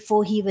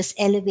before he was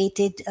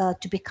elevated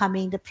to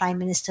becoming the prime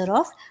minister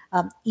of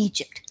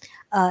Egypt.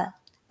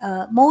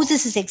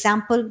 Moses'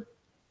 example,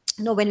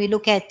 when we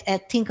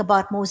think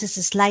about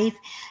Moses' life,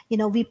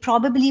 we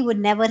probably would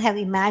never have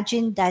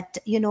imagined that,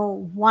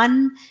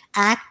 one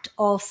act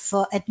of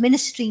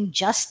administering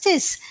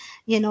justice,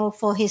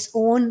 for his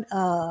own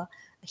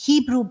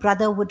Hebrew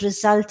brother would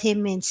result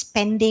him in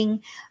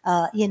spending,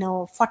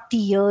 40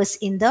 years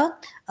in the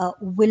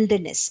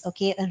wilderness,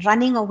 okay, and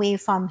running away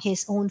from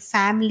his own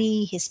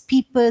family, his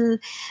people,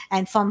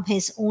 and from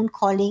his own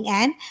calling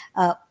and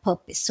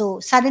purpose. So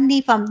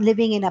suddenly, from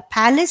living in a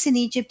palace in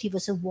Egypt, he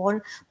was a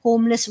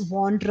homeless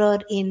wanderer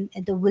in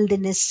the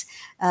wilderness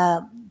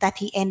that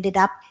he ended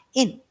up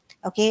in.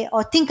 Okay,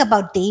 or think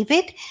about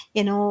David.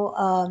 He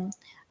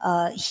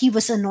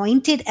was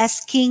anointed as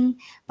king,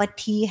 but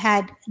he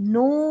had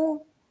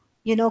no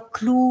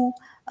clue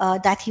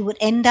that he would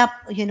end up,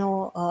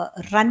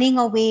 running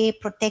away,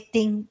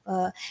 protecting,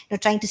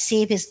 trying to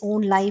save his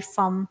own life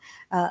from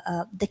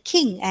the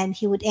king, and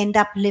he would end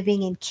up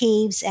living in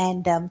caves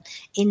and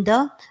in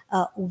the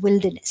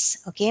wilderness.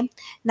 Okay,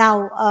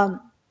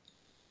 now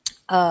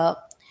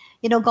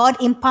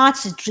God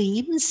imparts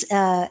dreams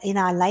in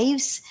our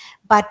lives,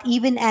 but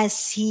even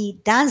as He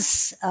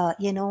does,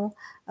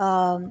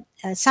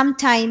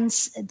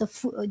 sometimes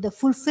the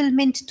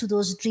fulfillment to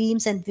those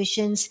dreams and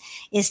visions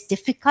is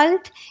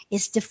difficult,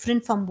 is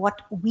different from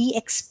what we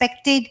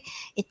expected.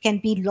 It can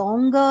be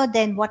longer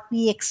than what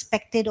we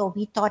expected or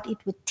we thought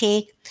it would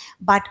take,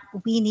 but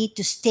we need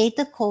to stay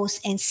the course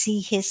and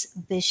see His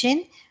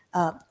vision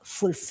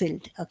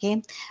fulfilled.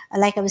 Okay,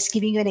 like I was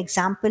giving you an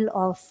example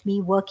of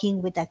me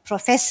working with that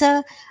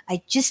professor.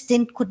 I just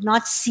could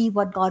not see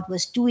what God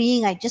was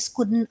doing. I just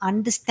couldn't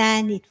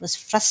understand. It was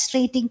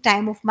frustrating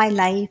time of my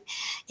life.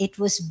 It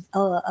was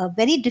a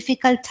very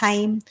difficult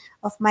time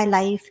of my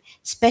life,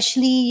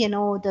 especially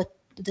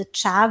the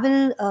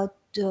travel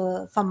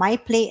from my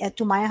place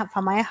to my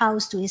from my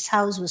house to his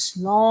house was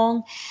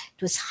long.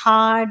 It was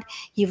hard.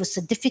 He was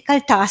a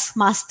difficult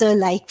taskmaster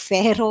like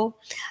Pharaoh,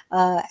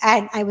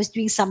 and I was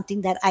doing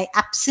something that I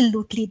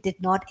absolutely did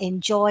not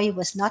enjoy.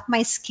 Was not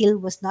my skill.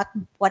 Was not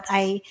what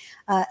I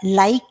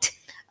liked.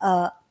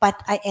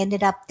 But I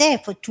ended up there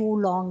for 2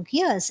 long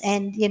years,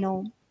 and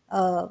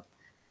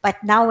but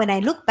now when I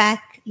look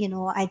back,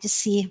 I just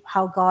see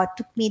how God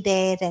took me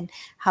there and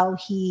how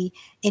He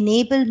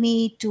enabled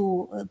me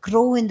to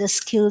grow in the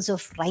skills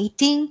of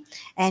writing.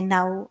 And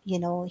now,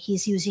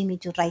 He's using me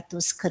to write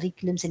those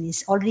curriculums, and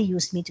He's already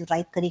used me to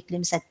write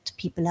curriculums that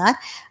people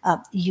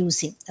are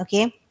using.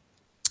 Okay.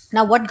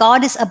 Now, what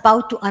God is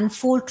about to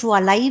unfold through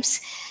our lives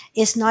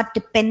is not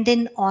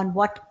dependent on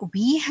what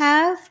we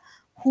have,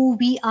 who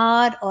we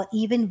are, or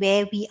even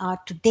where we are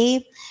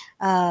today.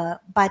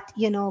 But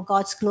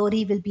God's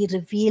glory will be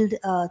revealed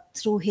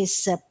through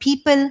His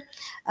people,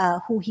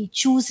 who He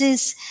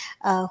chooses,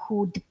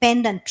 who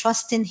depend and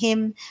trust in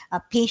Him,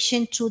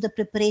 patient through the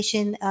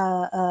preparation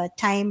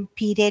time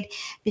period,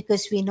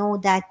 because we know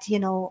that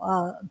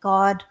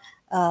God.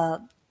 Uh,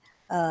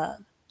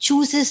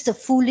 chooses the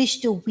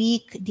foolish, the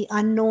weak, the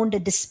unknown, the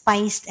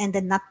despised, and the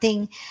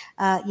nothing,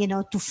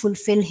 to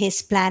fulfill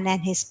His plan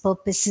and His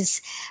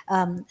purposes,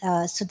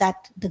 so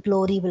that the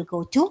glory will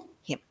go to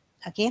Him.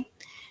 Okay.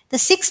 The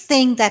sixth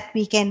thing that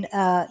we can,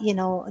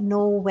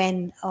 know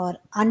when or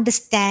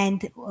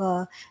understand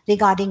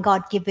regarding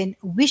God-given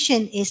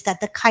vision is that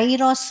the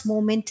Kairos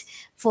moment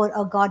for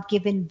a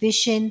God-given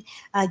vision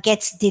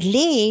gets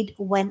delayed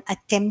when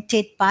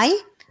attempted by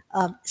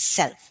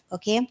self.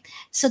 Okay,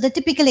 so the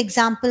typical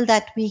example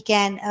that we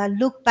can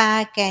look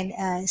back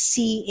and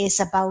see is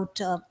about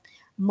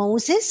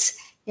Moses.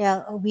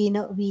 Yeah,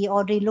 we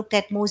already looked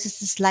at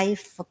Moses's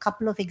life. A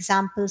couple of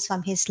examples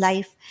from his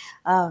life.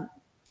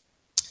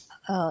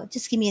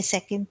 Just give me a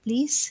second,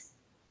 please.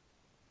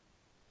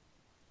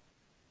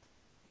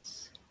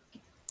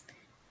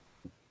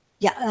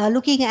 Yeah,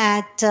 looking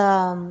at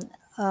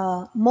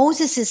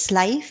Moses'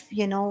 life,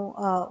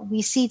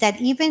 we see that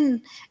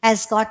even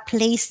as God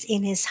placed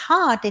in his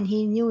heart, and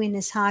he knew in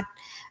his heart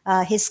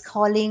his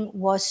calling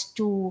was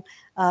to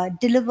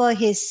deliver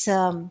his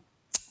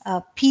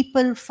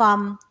people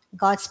from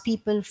God's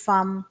people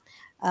from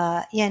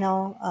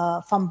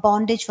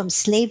bondage, from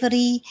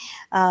slavery.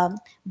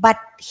 But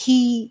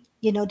he,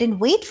 didn't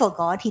wait for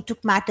God. He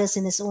took matters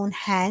in his own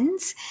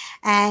hands,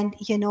 and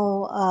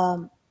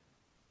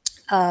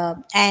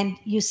and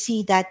you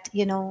see that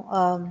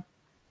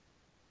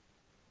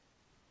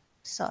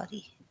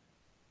sorry,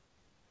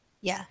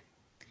 yeah,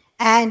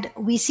 and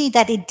we see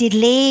that it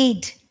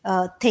delayed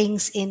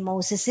things in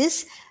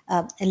Moses's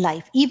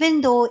life,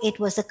 even though it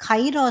was a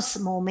Kairos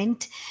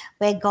moment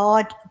where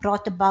God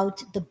brought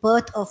about the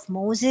birth of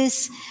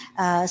Moses,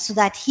 so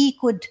that he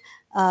could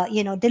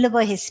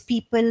deliver his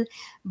people.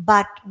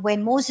 But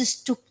when Moses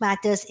took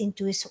matters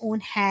into his own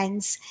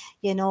hands,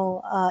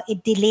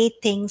 it delayed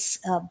things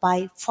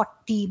by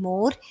 40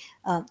 more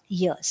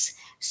years.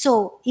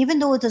 So even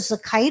though there's a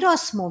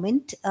Kairos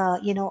moment,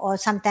 or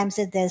sometimes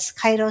there's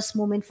Kairos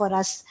moment for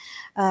us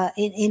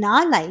in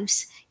our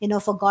lives,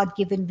 for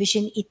God-given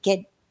vision, it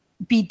can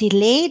be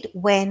delayed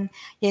when,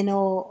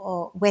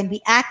 when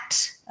we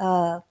act,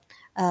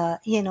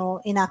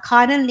 in our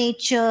carnal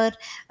nature,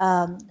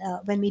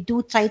 when we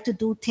do try to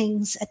do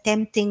things,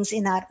 attempt things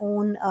in our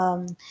own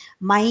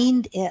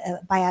mind,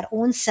 by our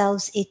own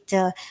selves, it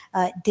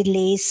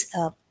delays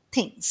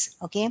things.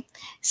 Okay,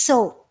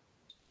 so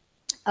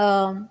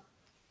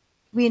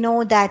we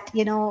know that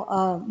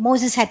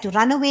Moses had to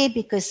run away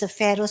because the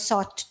Pharaoh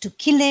sought to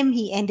kill him.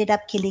 He ended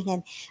up killing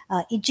an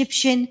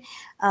Egyptian.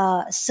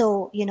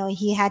 So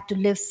he had to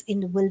live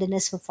in the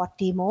wilderness for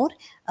 40 more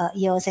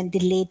years and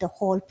delay the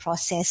whole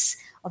process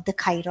of the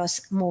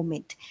Kairos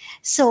moment.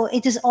 So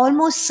it is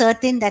almost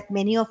certain that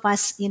many of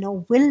us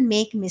will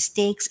make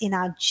mistakes in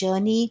our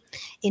journey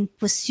in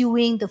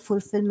pursuing the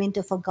fulfillment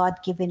of a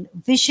God-given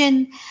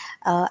vision,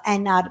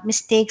 and our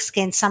mistakes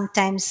can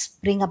sometimes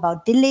bring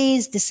about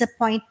delays,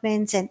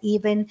 disappointments, and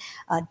even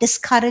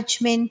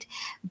discouragement.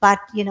 But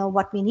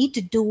what we need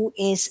to do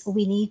is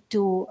we need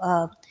to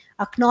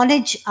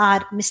acknowledge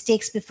our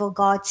mistakes before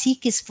God,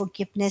 seek His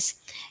forgiveness,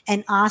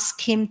 and ask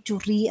Him to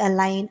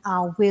realign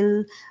our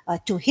will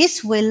to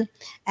His will.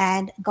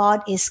 And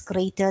God is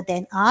greater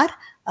than our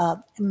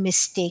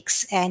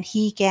mistakes, and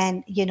he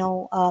can, he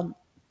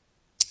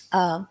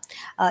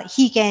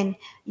can,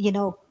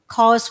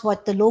 cause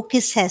what the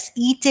locust has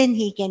eaten.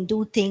 He can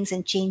do things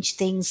and change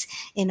things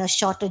in a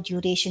shorter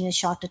duration, a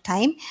shorter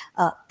time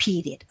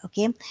period.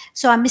 Okay,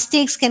 so our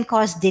mistakes can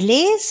cause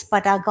delays,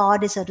 but our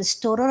God is a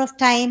restorer of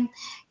time.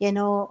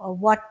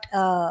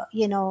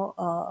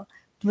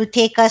 Will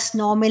take us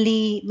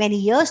normally many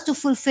years to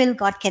fulfill,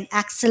 God can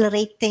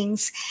accelerate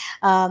things,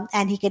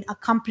 and he can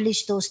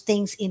accomplish those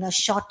things in a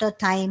shorter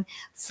time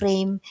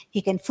frame.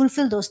 He can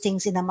fulfill those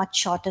things in a much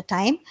shorter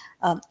time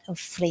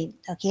frame.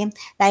 Okay,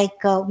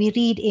 like we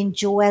read in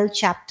Joel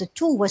chapter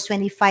 2 verse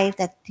 25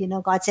 that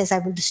God says, I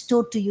will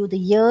restore to you the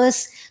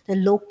years the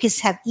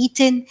locusts have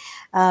eaten.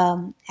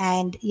 So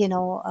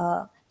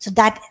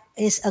that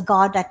is a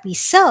God that we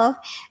serve,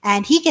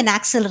 and he can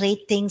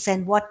accelerate things,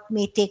 and what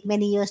may take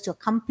many years to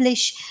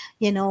accomplish,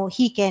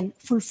 he can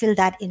fulfill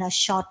that in a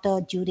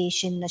shorter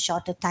duration, a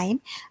shorter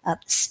time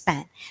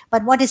span.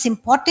 But what is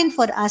important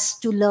for us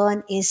to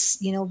learn is,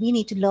 we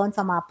need to learn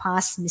from our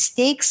past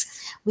mistakes.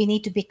 We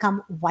need to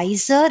become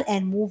wiser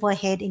and move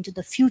ahead into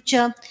the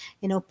future,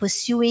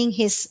 pursuing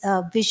his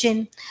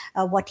vision,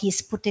 what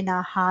he's put in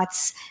our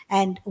hearts,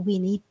 and we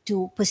need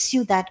to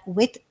pursue that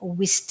with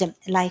wisdom.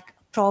 Like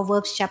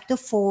Proverbs chapter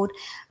 4,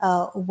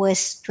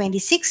 verse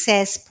 26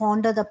 says,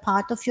 ponder the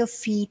path of your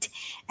feet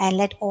and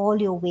let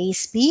all your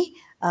ways be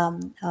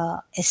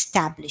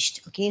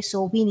established. Okay,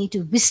 so we need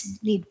to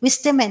need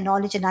wisdom and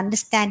knowledge and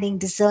understanding,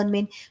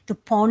 discernment to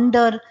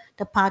ponder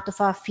the path of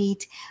our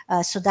feet,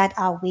 so that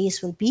our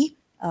ways will be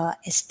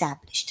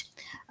established.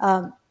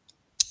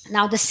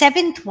 Now, the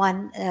seventh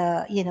one,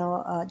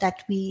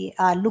 that we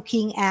are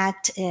looking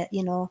at,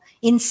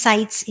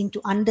 insights into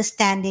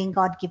understanding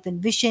God-given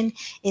vision,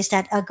 is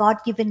that a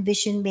God-given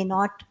vision may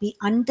not be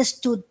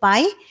understood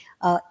by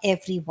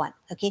everyone.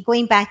 Okay,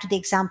 going back to the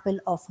example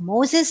of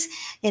Moses,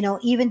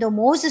 even though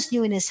Moses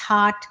knew in his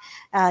heart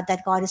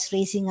that God is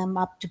raising him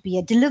up to be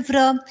a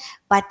deliverer,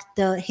 but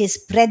his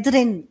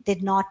brethren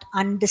did not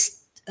understand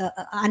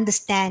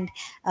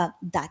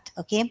that.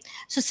 Okay,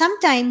 so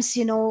sometimes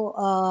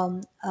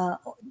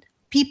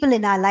people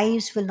in our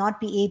lives will not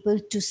be able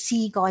to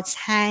see God's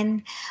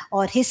hand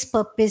or his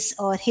purpose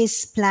or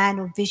his plan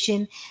or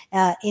vision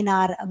in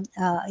our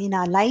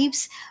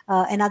lives.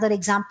 Another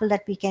example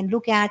that we can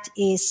look at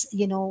is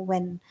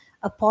when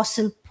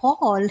Apostle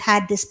Paul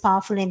had this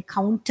powerful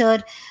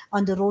encounter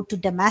on the road to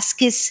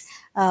Damascus.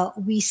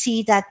 We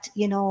see that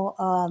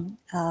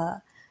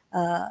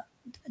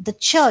the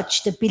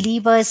church, the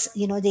believers,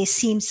 they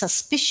seem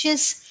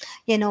suspicious.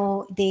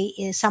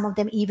 Some of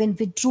them even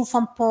withdrew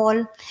from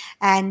Paul,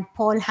 and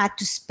Paul had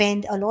to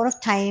spend a lot of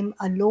time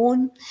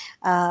alone.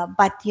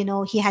 But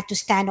he had to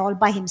stand all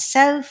by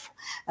himself,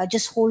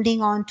 just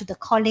holding on to the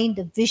calling,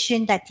 the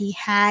vision that he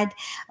had,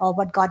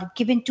 what God had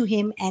given to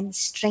him, and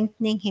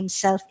strengthening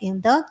himself in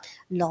the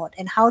Lord.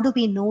 And how do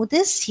we know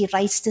this? He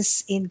writes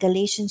this in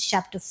Galatians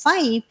chapter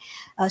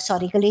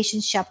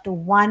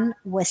 1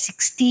 verse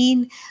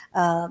 16,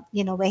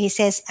 where he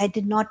says, I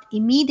did not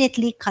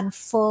immediately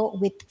confer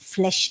with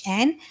flesh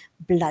and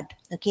blood.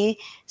 Okay,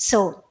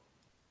 so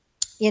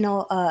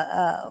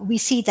we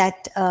see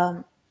that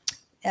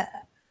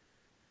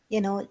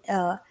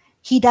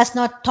he does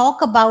not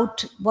talk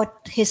about what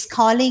his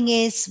calling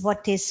is,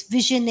 what his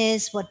vision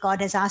is, what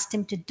God has asked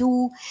him to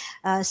do.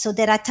 So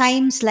there are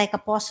times, like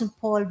Apostle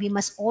Paul, we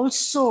must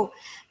also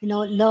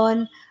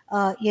learn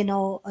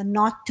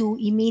not to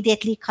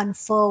immediately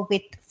confer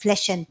with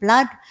flesh and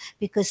blood,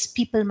 because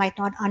people might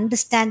not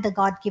understand the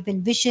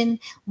God-given vision.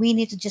 We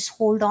need to just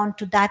hold on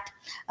to that,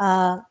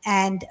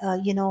 and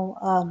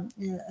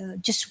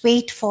just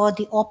wait for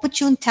the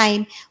opportune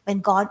time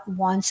when God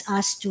wants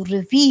us to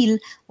reveal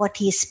what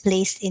he has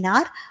placed in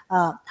our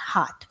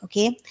heart.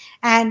 Okay,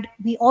 and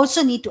we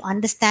also need to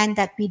understand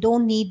that we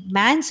don't need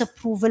man's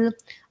approval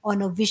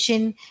on a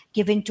vision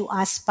given to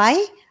us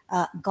by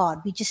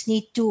God. We just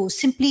need to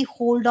simply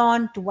hold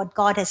on to what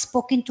God has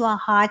spoken to our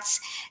hearts,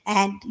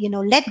 and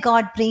let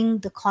God bring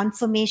the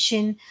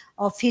confirmation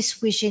of his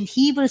vision.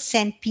 He will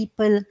send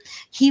people,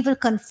 he will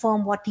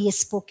confirm what he has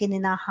spoken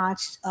in our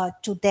hearts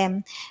to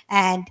them,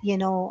 and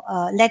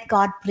let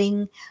God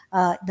bring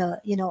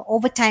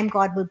over time,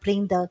 God will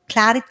bring the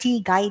clarity,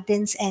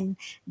 guidance, and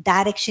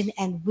direction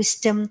and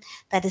wisdom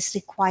that is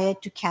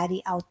required to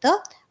carry out the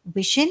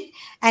vision.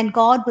 And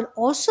God will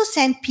also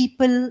send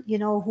people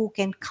who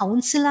can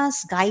counsel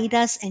us, guide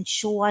us, and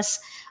show us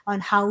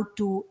on how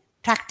to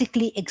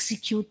practically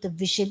execute the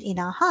vision in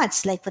our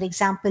hearts. Like, for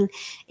example,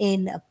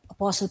 in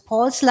Apostle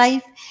Paul's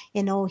life,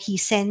 he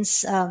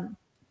sends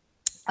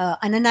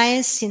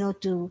Ananias,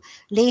 to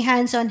lay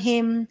hands on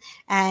him.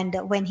 And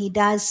when he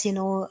does,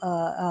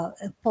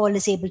 Paul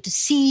is able to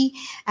see.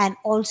 And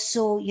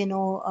also,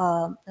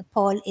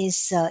 Paul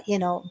is,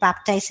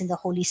 baptized in the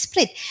Holy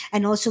Spirit.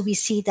 And also we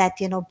see that,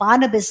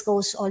 Barnabas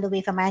goes all the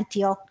way from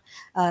Antioch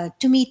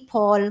to meet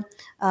Paul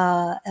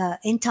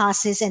in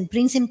Tarsus and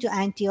brings him to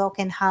Antioch,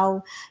 and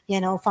how,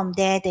 from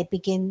there they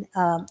begin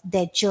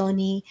their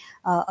journey,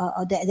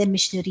 their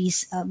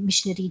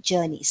missionary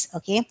journeys.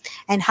 Okay.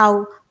 And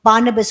how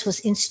Barnabas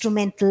was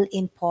instrumental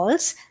in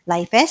Paul's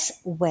life as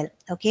well.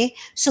 Okay,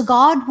 so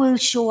God will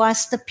show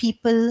us the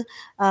people.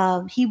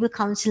 He will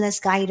counsel us,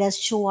 guide us,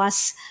 show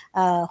us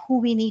who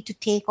we need to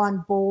take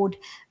on board,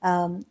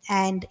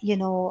 and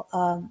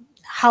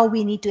how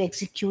we need to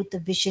execute the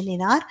vision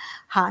in our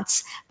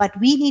hearts. But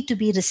we need to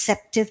be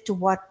receptive to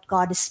what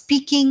God is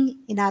speaking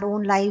in our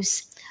own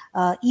lives,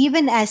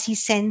 even as He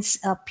sends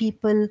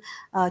people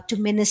to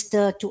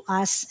minister to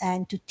us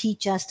and to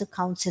teach us, to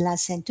counsel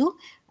us, and to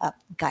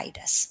guide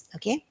us.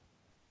 Okay.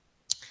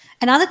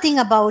 Another thing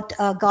about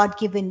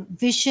God-given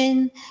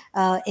vision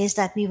is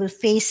that we will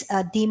face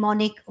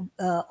demonic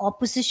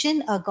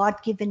opposition. A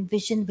God-given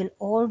vision will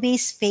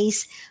always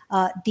face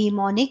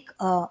demonic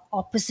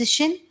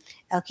opposition.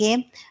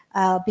 Okay,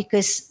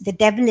 because the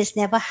devil is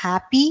never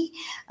happy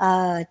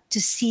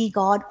to see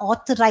God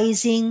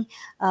authorizing,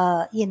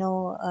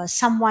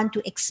 someone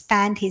to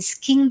expand his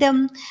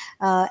kingdom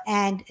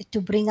and to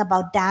bring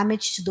about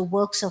damage to the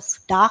works of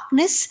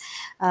darkness.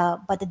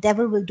 But the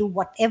devil will do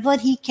whatever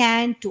he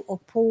can to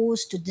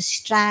oppose, to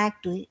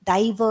distract, to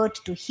divert,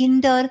 to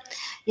hinder,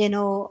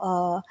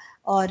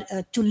 or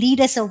to lead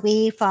us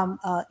away from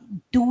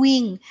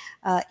doing,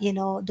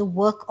 the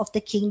work of the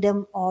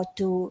kingdom, or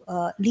to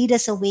lead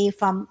us away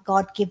from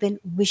God-given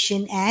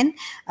vision and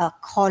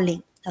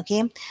calling.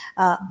 Okay,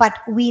 but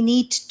we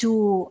need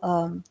to,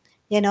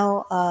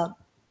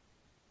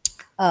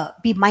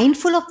 be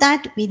mindful of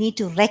that. We need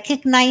to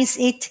recognize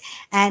it,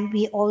 and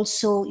we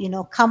also,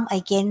 come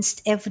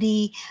against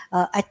every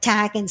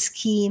attack and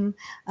scheme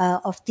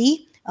of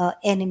the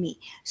enemy.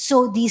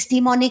 So these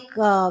demonic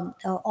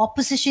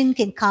opposition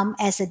can come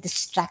as a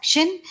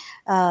distraction.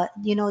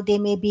 They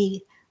may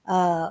be,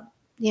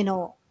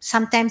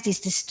 sometimes these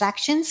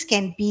distractions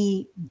can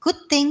be good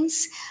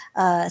things,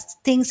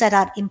 things that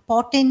are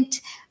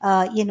important.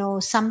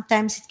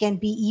 Sometimes it can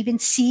be even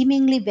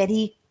seemingly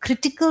very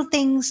critical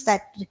things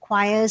that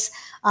requires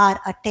our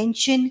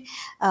attention,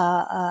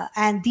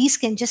 and these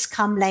can just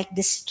come like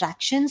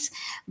distractions.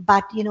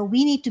 But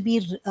we need to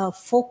be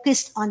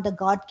focused on the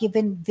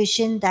God-given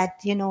vision that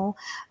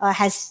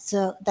has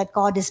that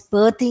God is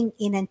birthing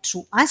in and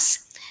through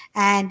us.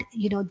 And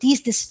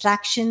these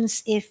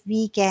distractions, if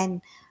we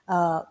get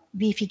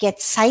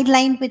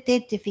sidelined with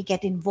it, if we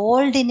get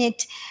involved in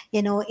it,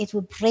 it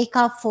will break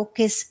our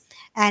focus,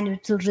 and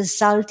it will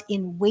result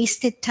in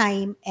wasted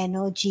time,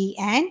 energy,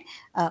 and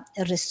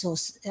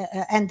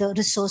the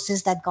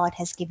resources that God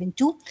has given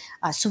to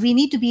us. So we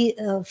need to be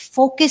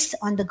focused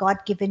on the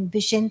God-given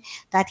vision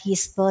that He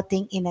is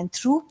birthing in and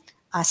through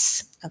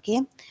us.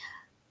 Okay.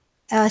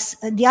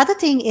 The other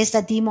thing is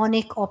that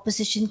demonic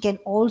opposition can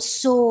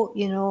also,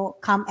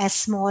 come as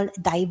small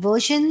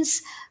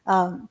diversions.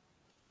 And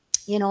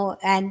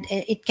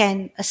it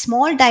can, a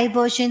small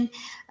diversion,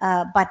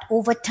 but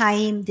over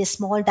time this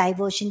small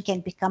diversion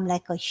can become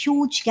like a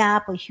huge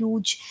gap, a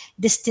huge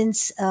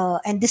distance,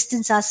 and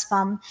distance us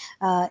from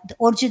the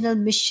original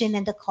mission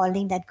and the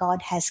calling that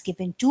God has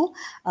given to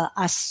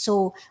us.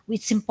 So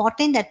it's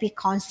important that we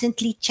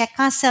constantly check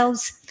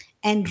ourselves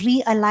and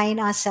realign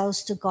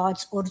ourselves to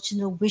God's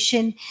original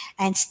vision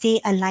and stay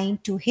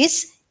aligned to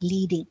His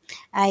leading.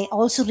 I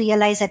also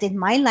realize that in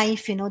my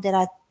life, there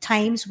are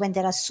times when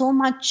there are so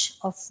much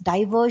of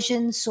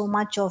diversion, so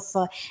much of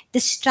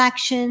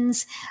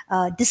distractions,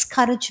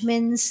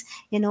 discouragements,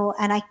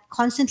 and I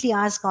constantly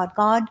ask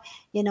God,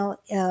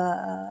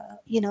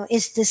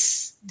 is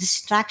this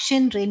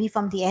distraction really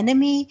from the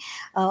enemy,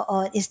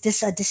 or is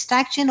this a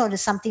distraction, or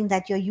is something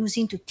that you're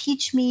using to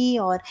teach me,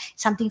 or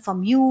something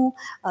from you?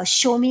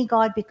 Show me,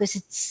 God, because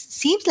it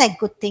seems like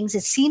good things.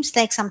 It seems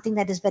like something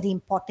that is very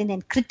important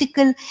and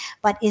critical,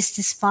 but is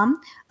this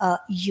from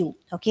you?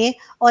 Okay.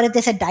 Or if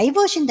there's a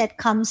diversion that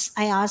comes,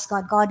 I ask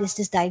God, is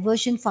this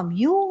diversion from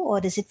you, or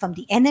is it from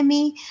the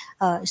enemy?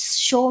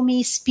 Show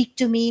me, speak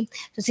to me.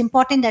 So it's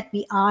important that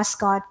we ask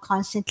God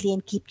constantly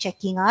and keep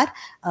checking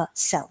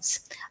ourselves.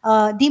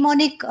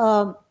 Demonic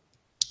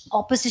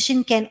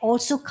opposition can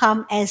also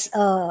come as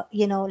a,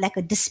 like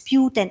a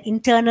dispute, an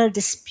internal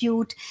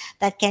dispute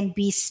that can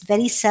be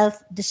very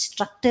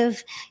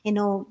self-destructive,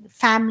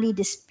 family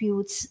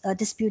disputes,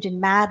 dispute in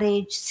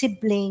marriage,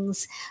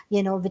 siblings,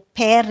 with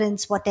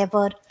parents,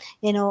 whatever,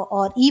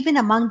 or even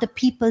among the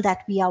people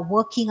that we are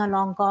working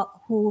along,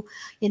 who,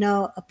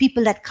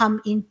 people that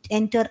come in,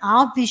 enter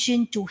our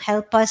vision to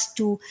help us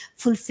to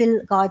fulfill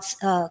God's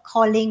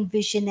calling,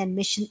 vision, and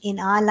mission in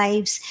our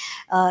lives.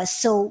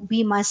 So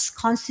we must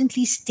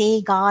constantly stay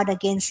guard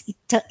against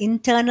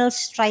internal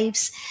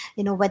strifes,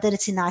 whether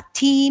it's in our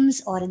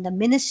teams or in the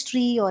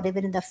ministry or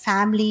even in the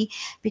family,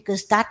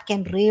 because that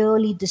can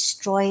really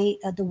destroy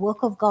the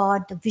work of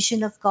God, the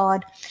vision of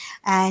God,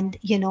 and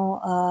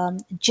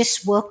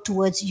just work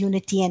towards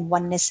unity and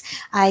oneness.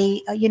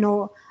 I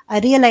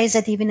realize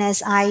that even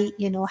as I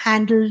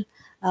handle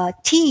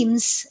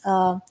teams,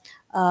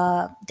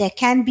 there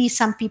can be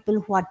some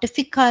people who are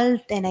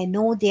difficult, and I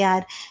know they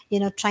are,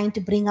 trying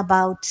to bring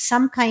about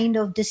some kind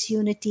of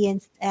disunity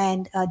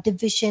and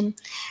division.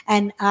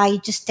 And I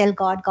just tell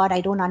God,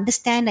 I don't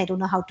understand. I don't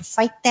know how to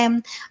fight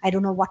them. I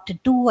don't know what to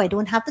do. I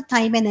don't have the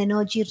time and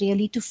energy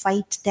really to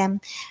fight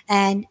them.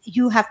 And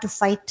you have to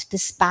fight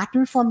this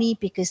battle for me,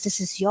 because this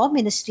is your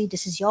ministry.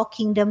 This is your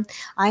kingdom.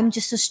 I'm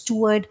just a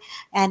steward.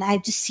 And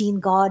I've just seen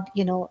God,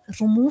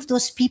 remove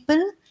those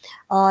people,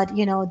 or,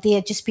 they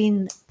have just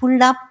been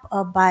pulled up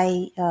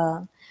by,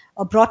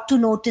 or brought to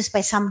notice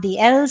by somebody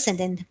else, and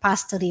then the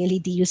pastor really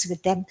deals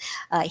with them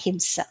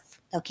himself.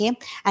 Okay.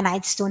 And I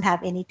just don't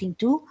have anything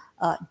to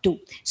do.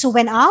 So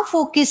when our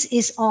focus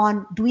is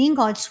on doing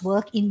God's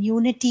work in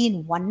unity,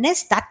 in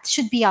oneness, that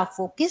should be our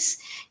focus.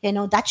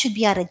 That should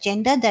be our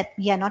agenda, that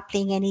we are not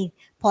playing any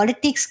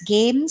politics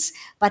games,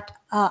 but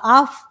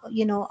our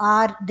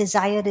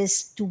desire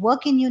is to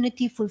work in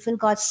unity, fulfill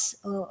God's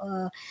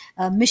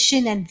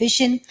mission and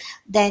vision.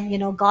 Then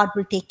God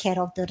will take care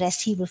of the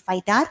rest. He will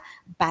fight our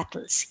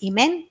battles.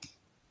 Amen.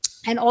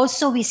 And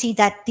also we see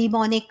that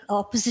demonic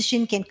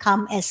opposition can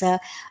come as a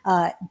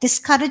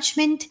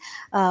discouragement.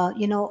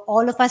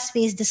 All of us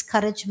face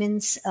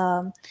discouragements,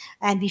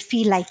 and we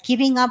feel like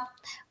giving up,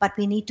 but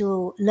we need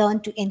to learn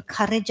to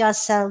encourage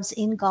ourselves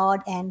in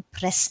God and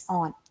press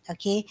on.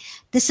 Okay.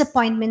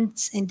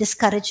 Disappointments and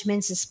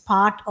discouragements is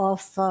part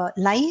of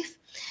life.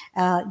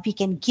 We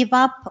can give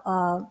up.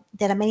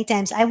 There are many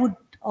times I would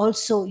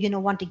also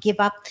want to give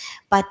up,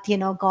 but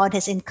God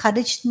has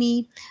encouraged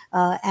me,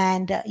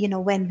 and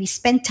when we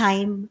spend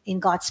time in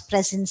God's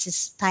presence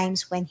is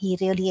times when He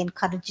really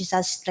encourages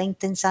us,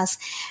 strengthens us,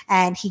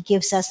 and He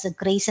gives us the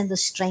grace and the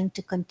strength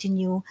to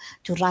continue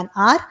to run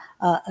our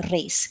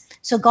race.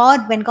 So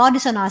when God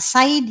is on our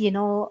side,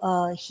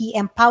 He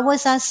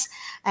empowers us,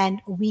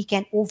 and we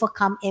can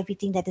overcome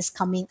everything that is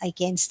coming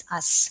against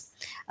us.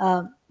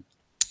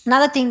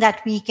 Another thing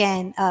that we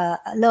can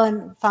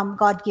learn from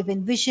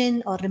God-given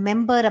vision, or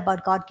remember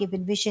about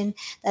God-given vision,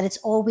 that it's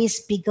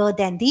always bigger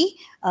than the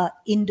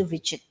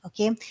individual.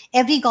 Okay,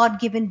 every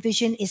God-given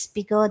vision is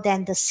bigger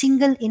than the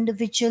single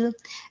individual.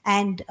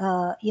 And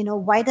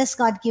why does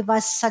God give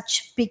us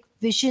such big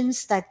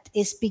visions that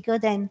is bigger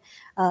than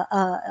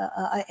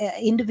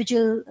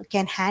individual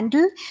can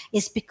handle?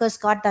 Is because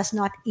God does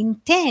not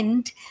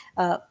intend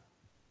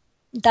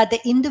that the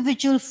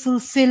individual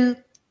fulfill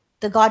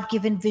the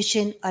God-given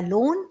vision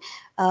alone.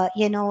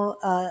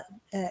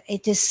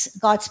 It is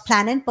God's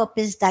plan and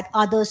purpose that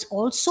others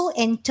also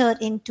enter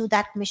into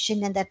that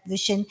mission and that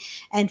vision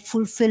and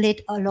fulfill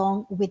it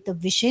along with the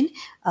vision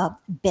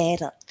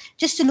bearer.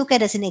 Just to look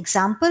at as an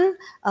example,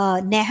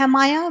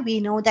 Nehemiah, we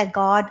know that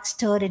God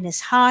stirred in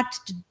his heart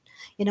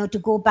to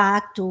go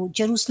back to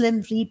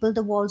Jerusalem, rebuild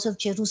the walls of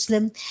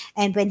Jerusalem.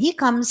 And when he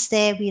comes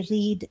there, we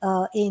read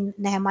in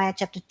Nehemiah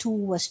chapter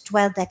 2, verse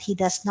 12, that he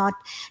does not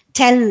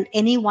tell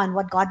anyone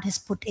what God has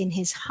put in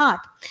his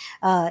heart.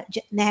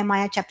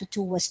 Nehemiah chapter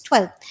 2, verse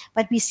 12.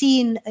 But we see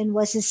in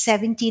verses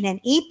 17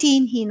 and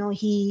 18,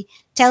 he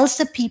tells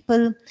the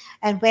people,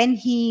 and when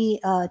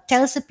he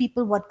tells the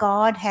people what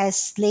God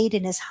has laid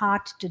in his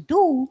heart to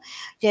do,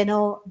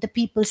 the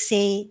people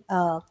say,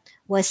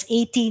 verse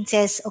 18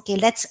 says, okay,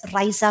 let's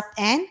rise up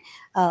and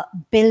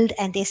build.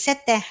 And they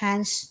set their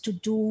hands to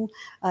do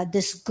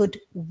this good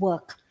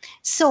work.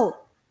 So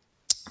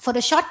for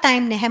a short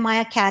time,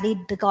 Nehemiah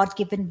carried the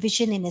God-given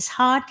vision in his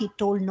heart. He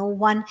told no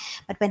one.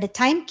 But when the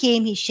time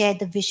came, he shared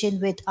the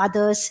vision with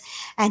others,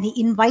 and he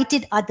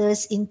invited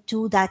others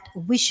into that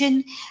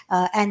vision.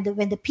 And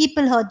when the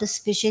people heard this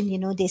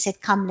vision, they said,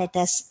 come, let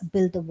us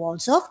build the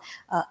walls of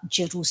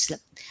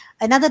Jerusalem.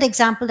 Another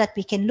example that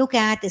we can look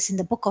at is in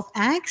the book of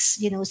Acts.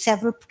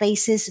 Several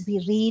places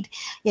we read,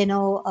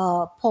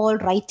 Paul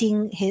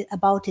writing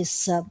about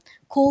his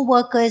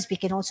co-workers. We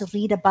can also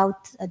read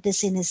about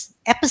this in his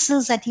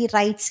epistles that he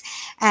writes.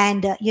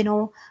 And,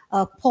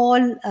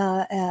 Paul,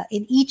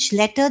 in each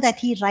letter that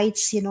he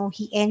writes,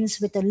 he ends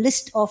with a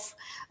list of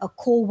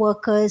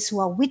co-workers who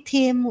are with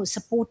him, who are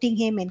supporting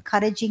him,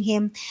 encouraging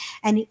him.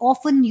 And he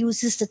often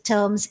uses the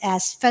terms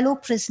as fellow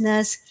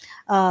prisoners,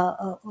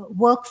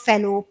 work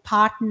fellow,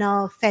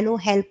 partner, fellow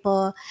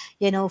helper,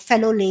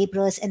 fellow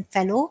laborers, and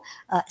fellow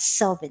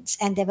servants.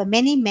 And there were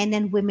many men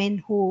and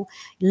women who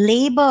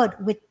labored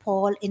with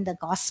Paul in the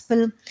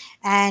gospel,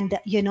 and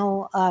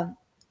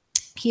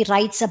he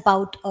writes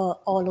about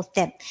all of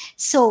them.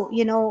 So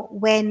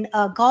when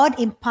God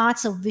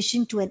imparts a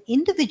vision to an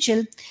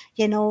individual,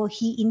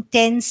 he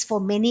intends for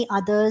many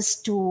others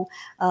to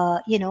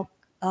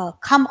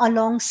come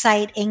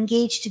alongside,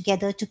 engage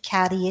together to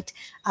carry it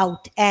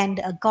out.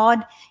 And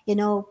God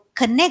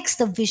connects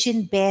the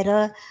vision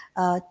bearer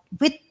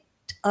with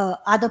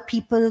other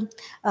people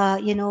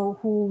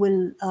who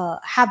will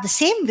have the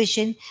same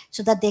vision,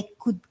 so that they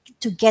could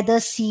together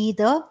see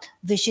the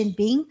vision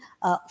being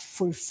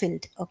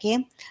fulfilled.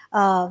 Okay.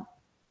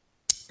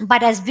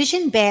 But as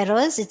vision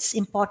bearers, it's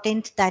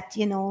important that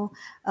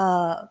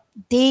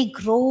they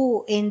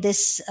grow in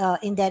this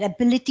in their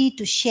ability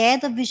to share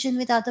the vision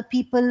with other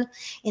people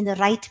in the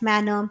right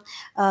manner,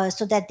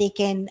 so that they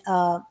can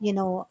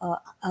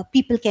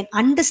people can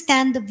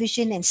understand the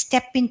vision and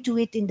step into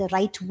it in the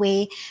right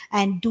way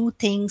and do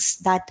things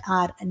that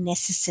are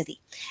necessary.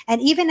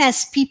 And even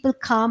as people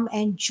come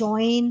and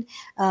join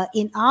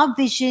in our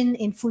vision,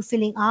 in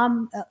fulfilling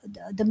our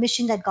the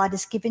mission that God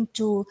has given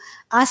to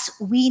us,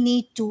 we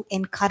need to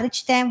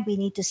encourage them, we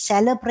need to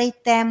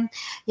celebrate them,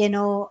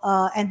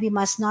 and we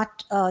must not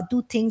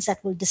do things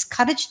that will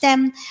discourage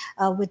them,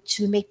 which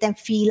will make them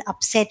feel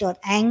upset or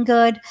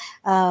angered.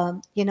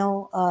 And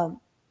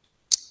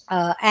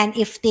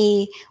if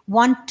they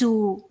want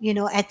to,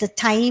 at the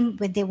time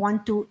when they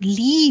want to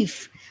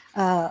leave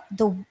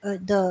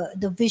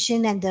the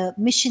vision and the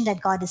mission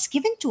that God has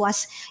given to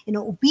us,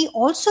 we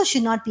also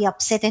should not be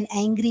upset and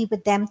angry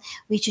with them.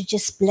 We should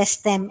just bless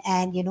them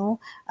and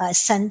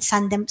send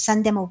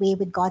them away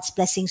with God's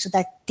blessing, so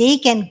that they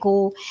can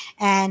go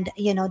and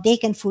they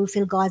can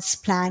fulfill God's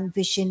plan,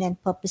 vision, and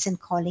purpose and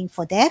calling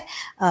for their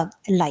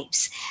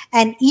lives.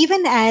 And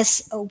even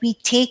as we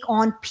take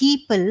on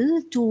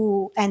people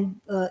to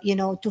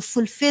to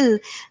fulfill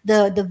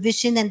the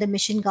vision and the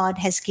mission God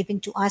has given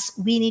to us,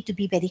 we need to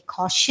be very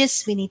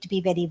cautious, we need to be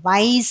very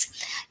wise,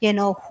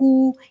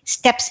 who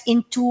steps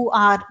into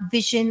our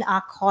vision,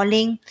 our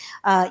calling,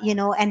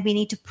 and we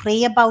need to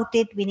pray about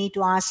it. We need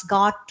to ask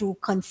God to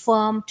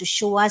confirm, to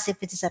show us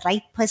if it is the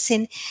right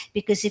person,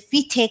 because if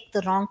we take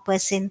the wrong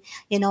person,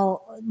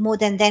 more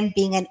than them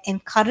being an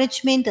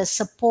encouragement, a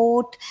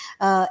support,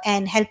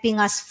 and helping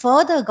us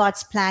further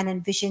God's plan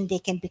and vision, they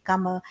can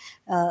become a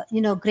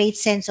great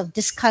sense of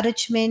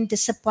discouragement,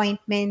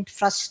 disappointment,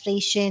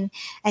 frustration,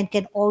 and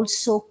can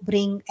also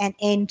bring an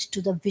end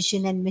to the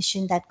vision and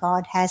mission that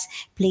God has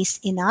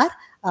placed in our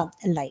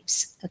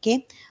lives.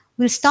 Okay,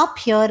 we'll stop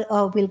here.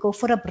 We'll go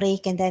for a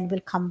break, and then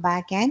we'll come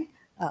back and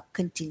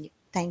continue.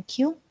 Thank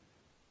you.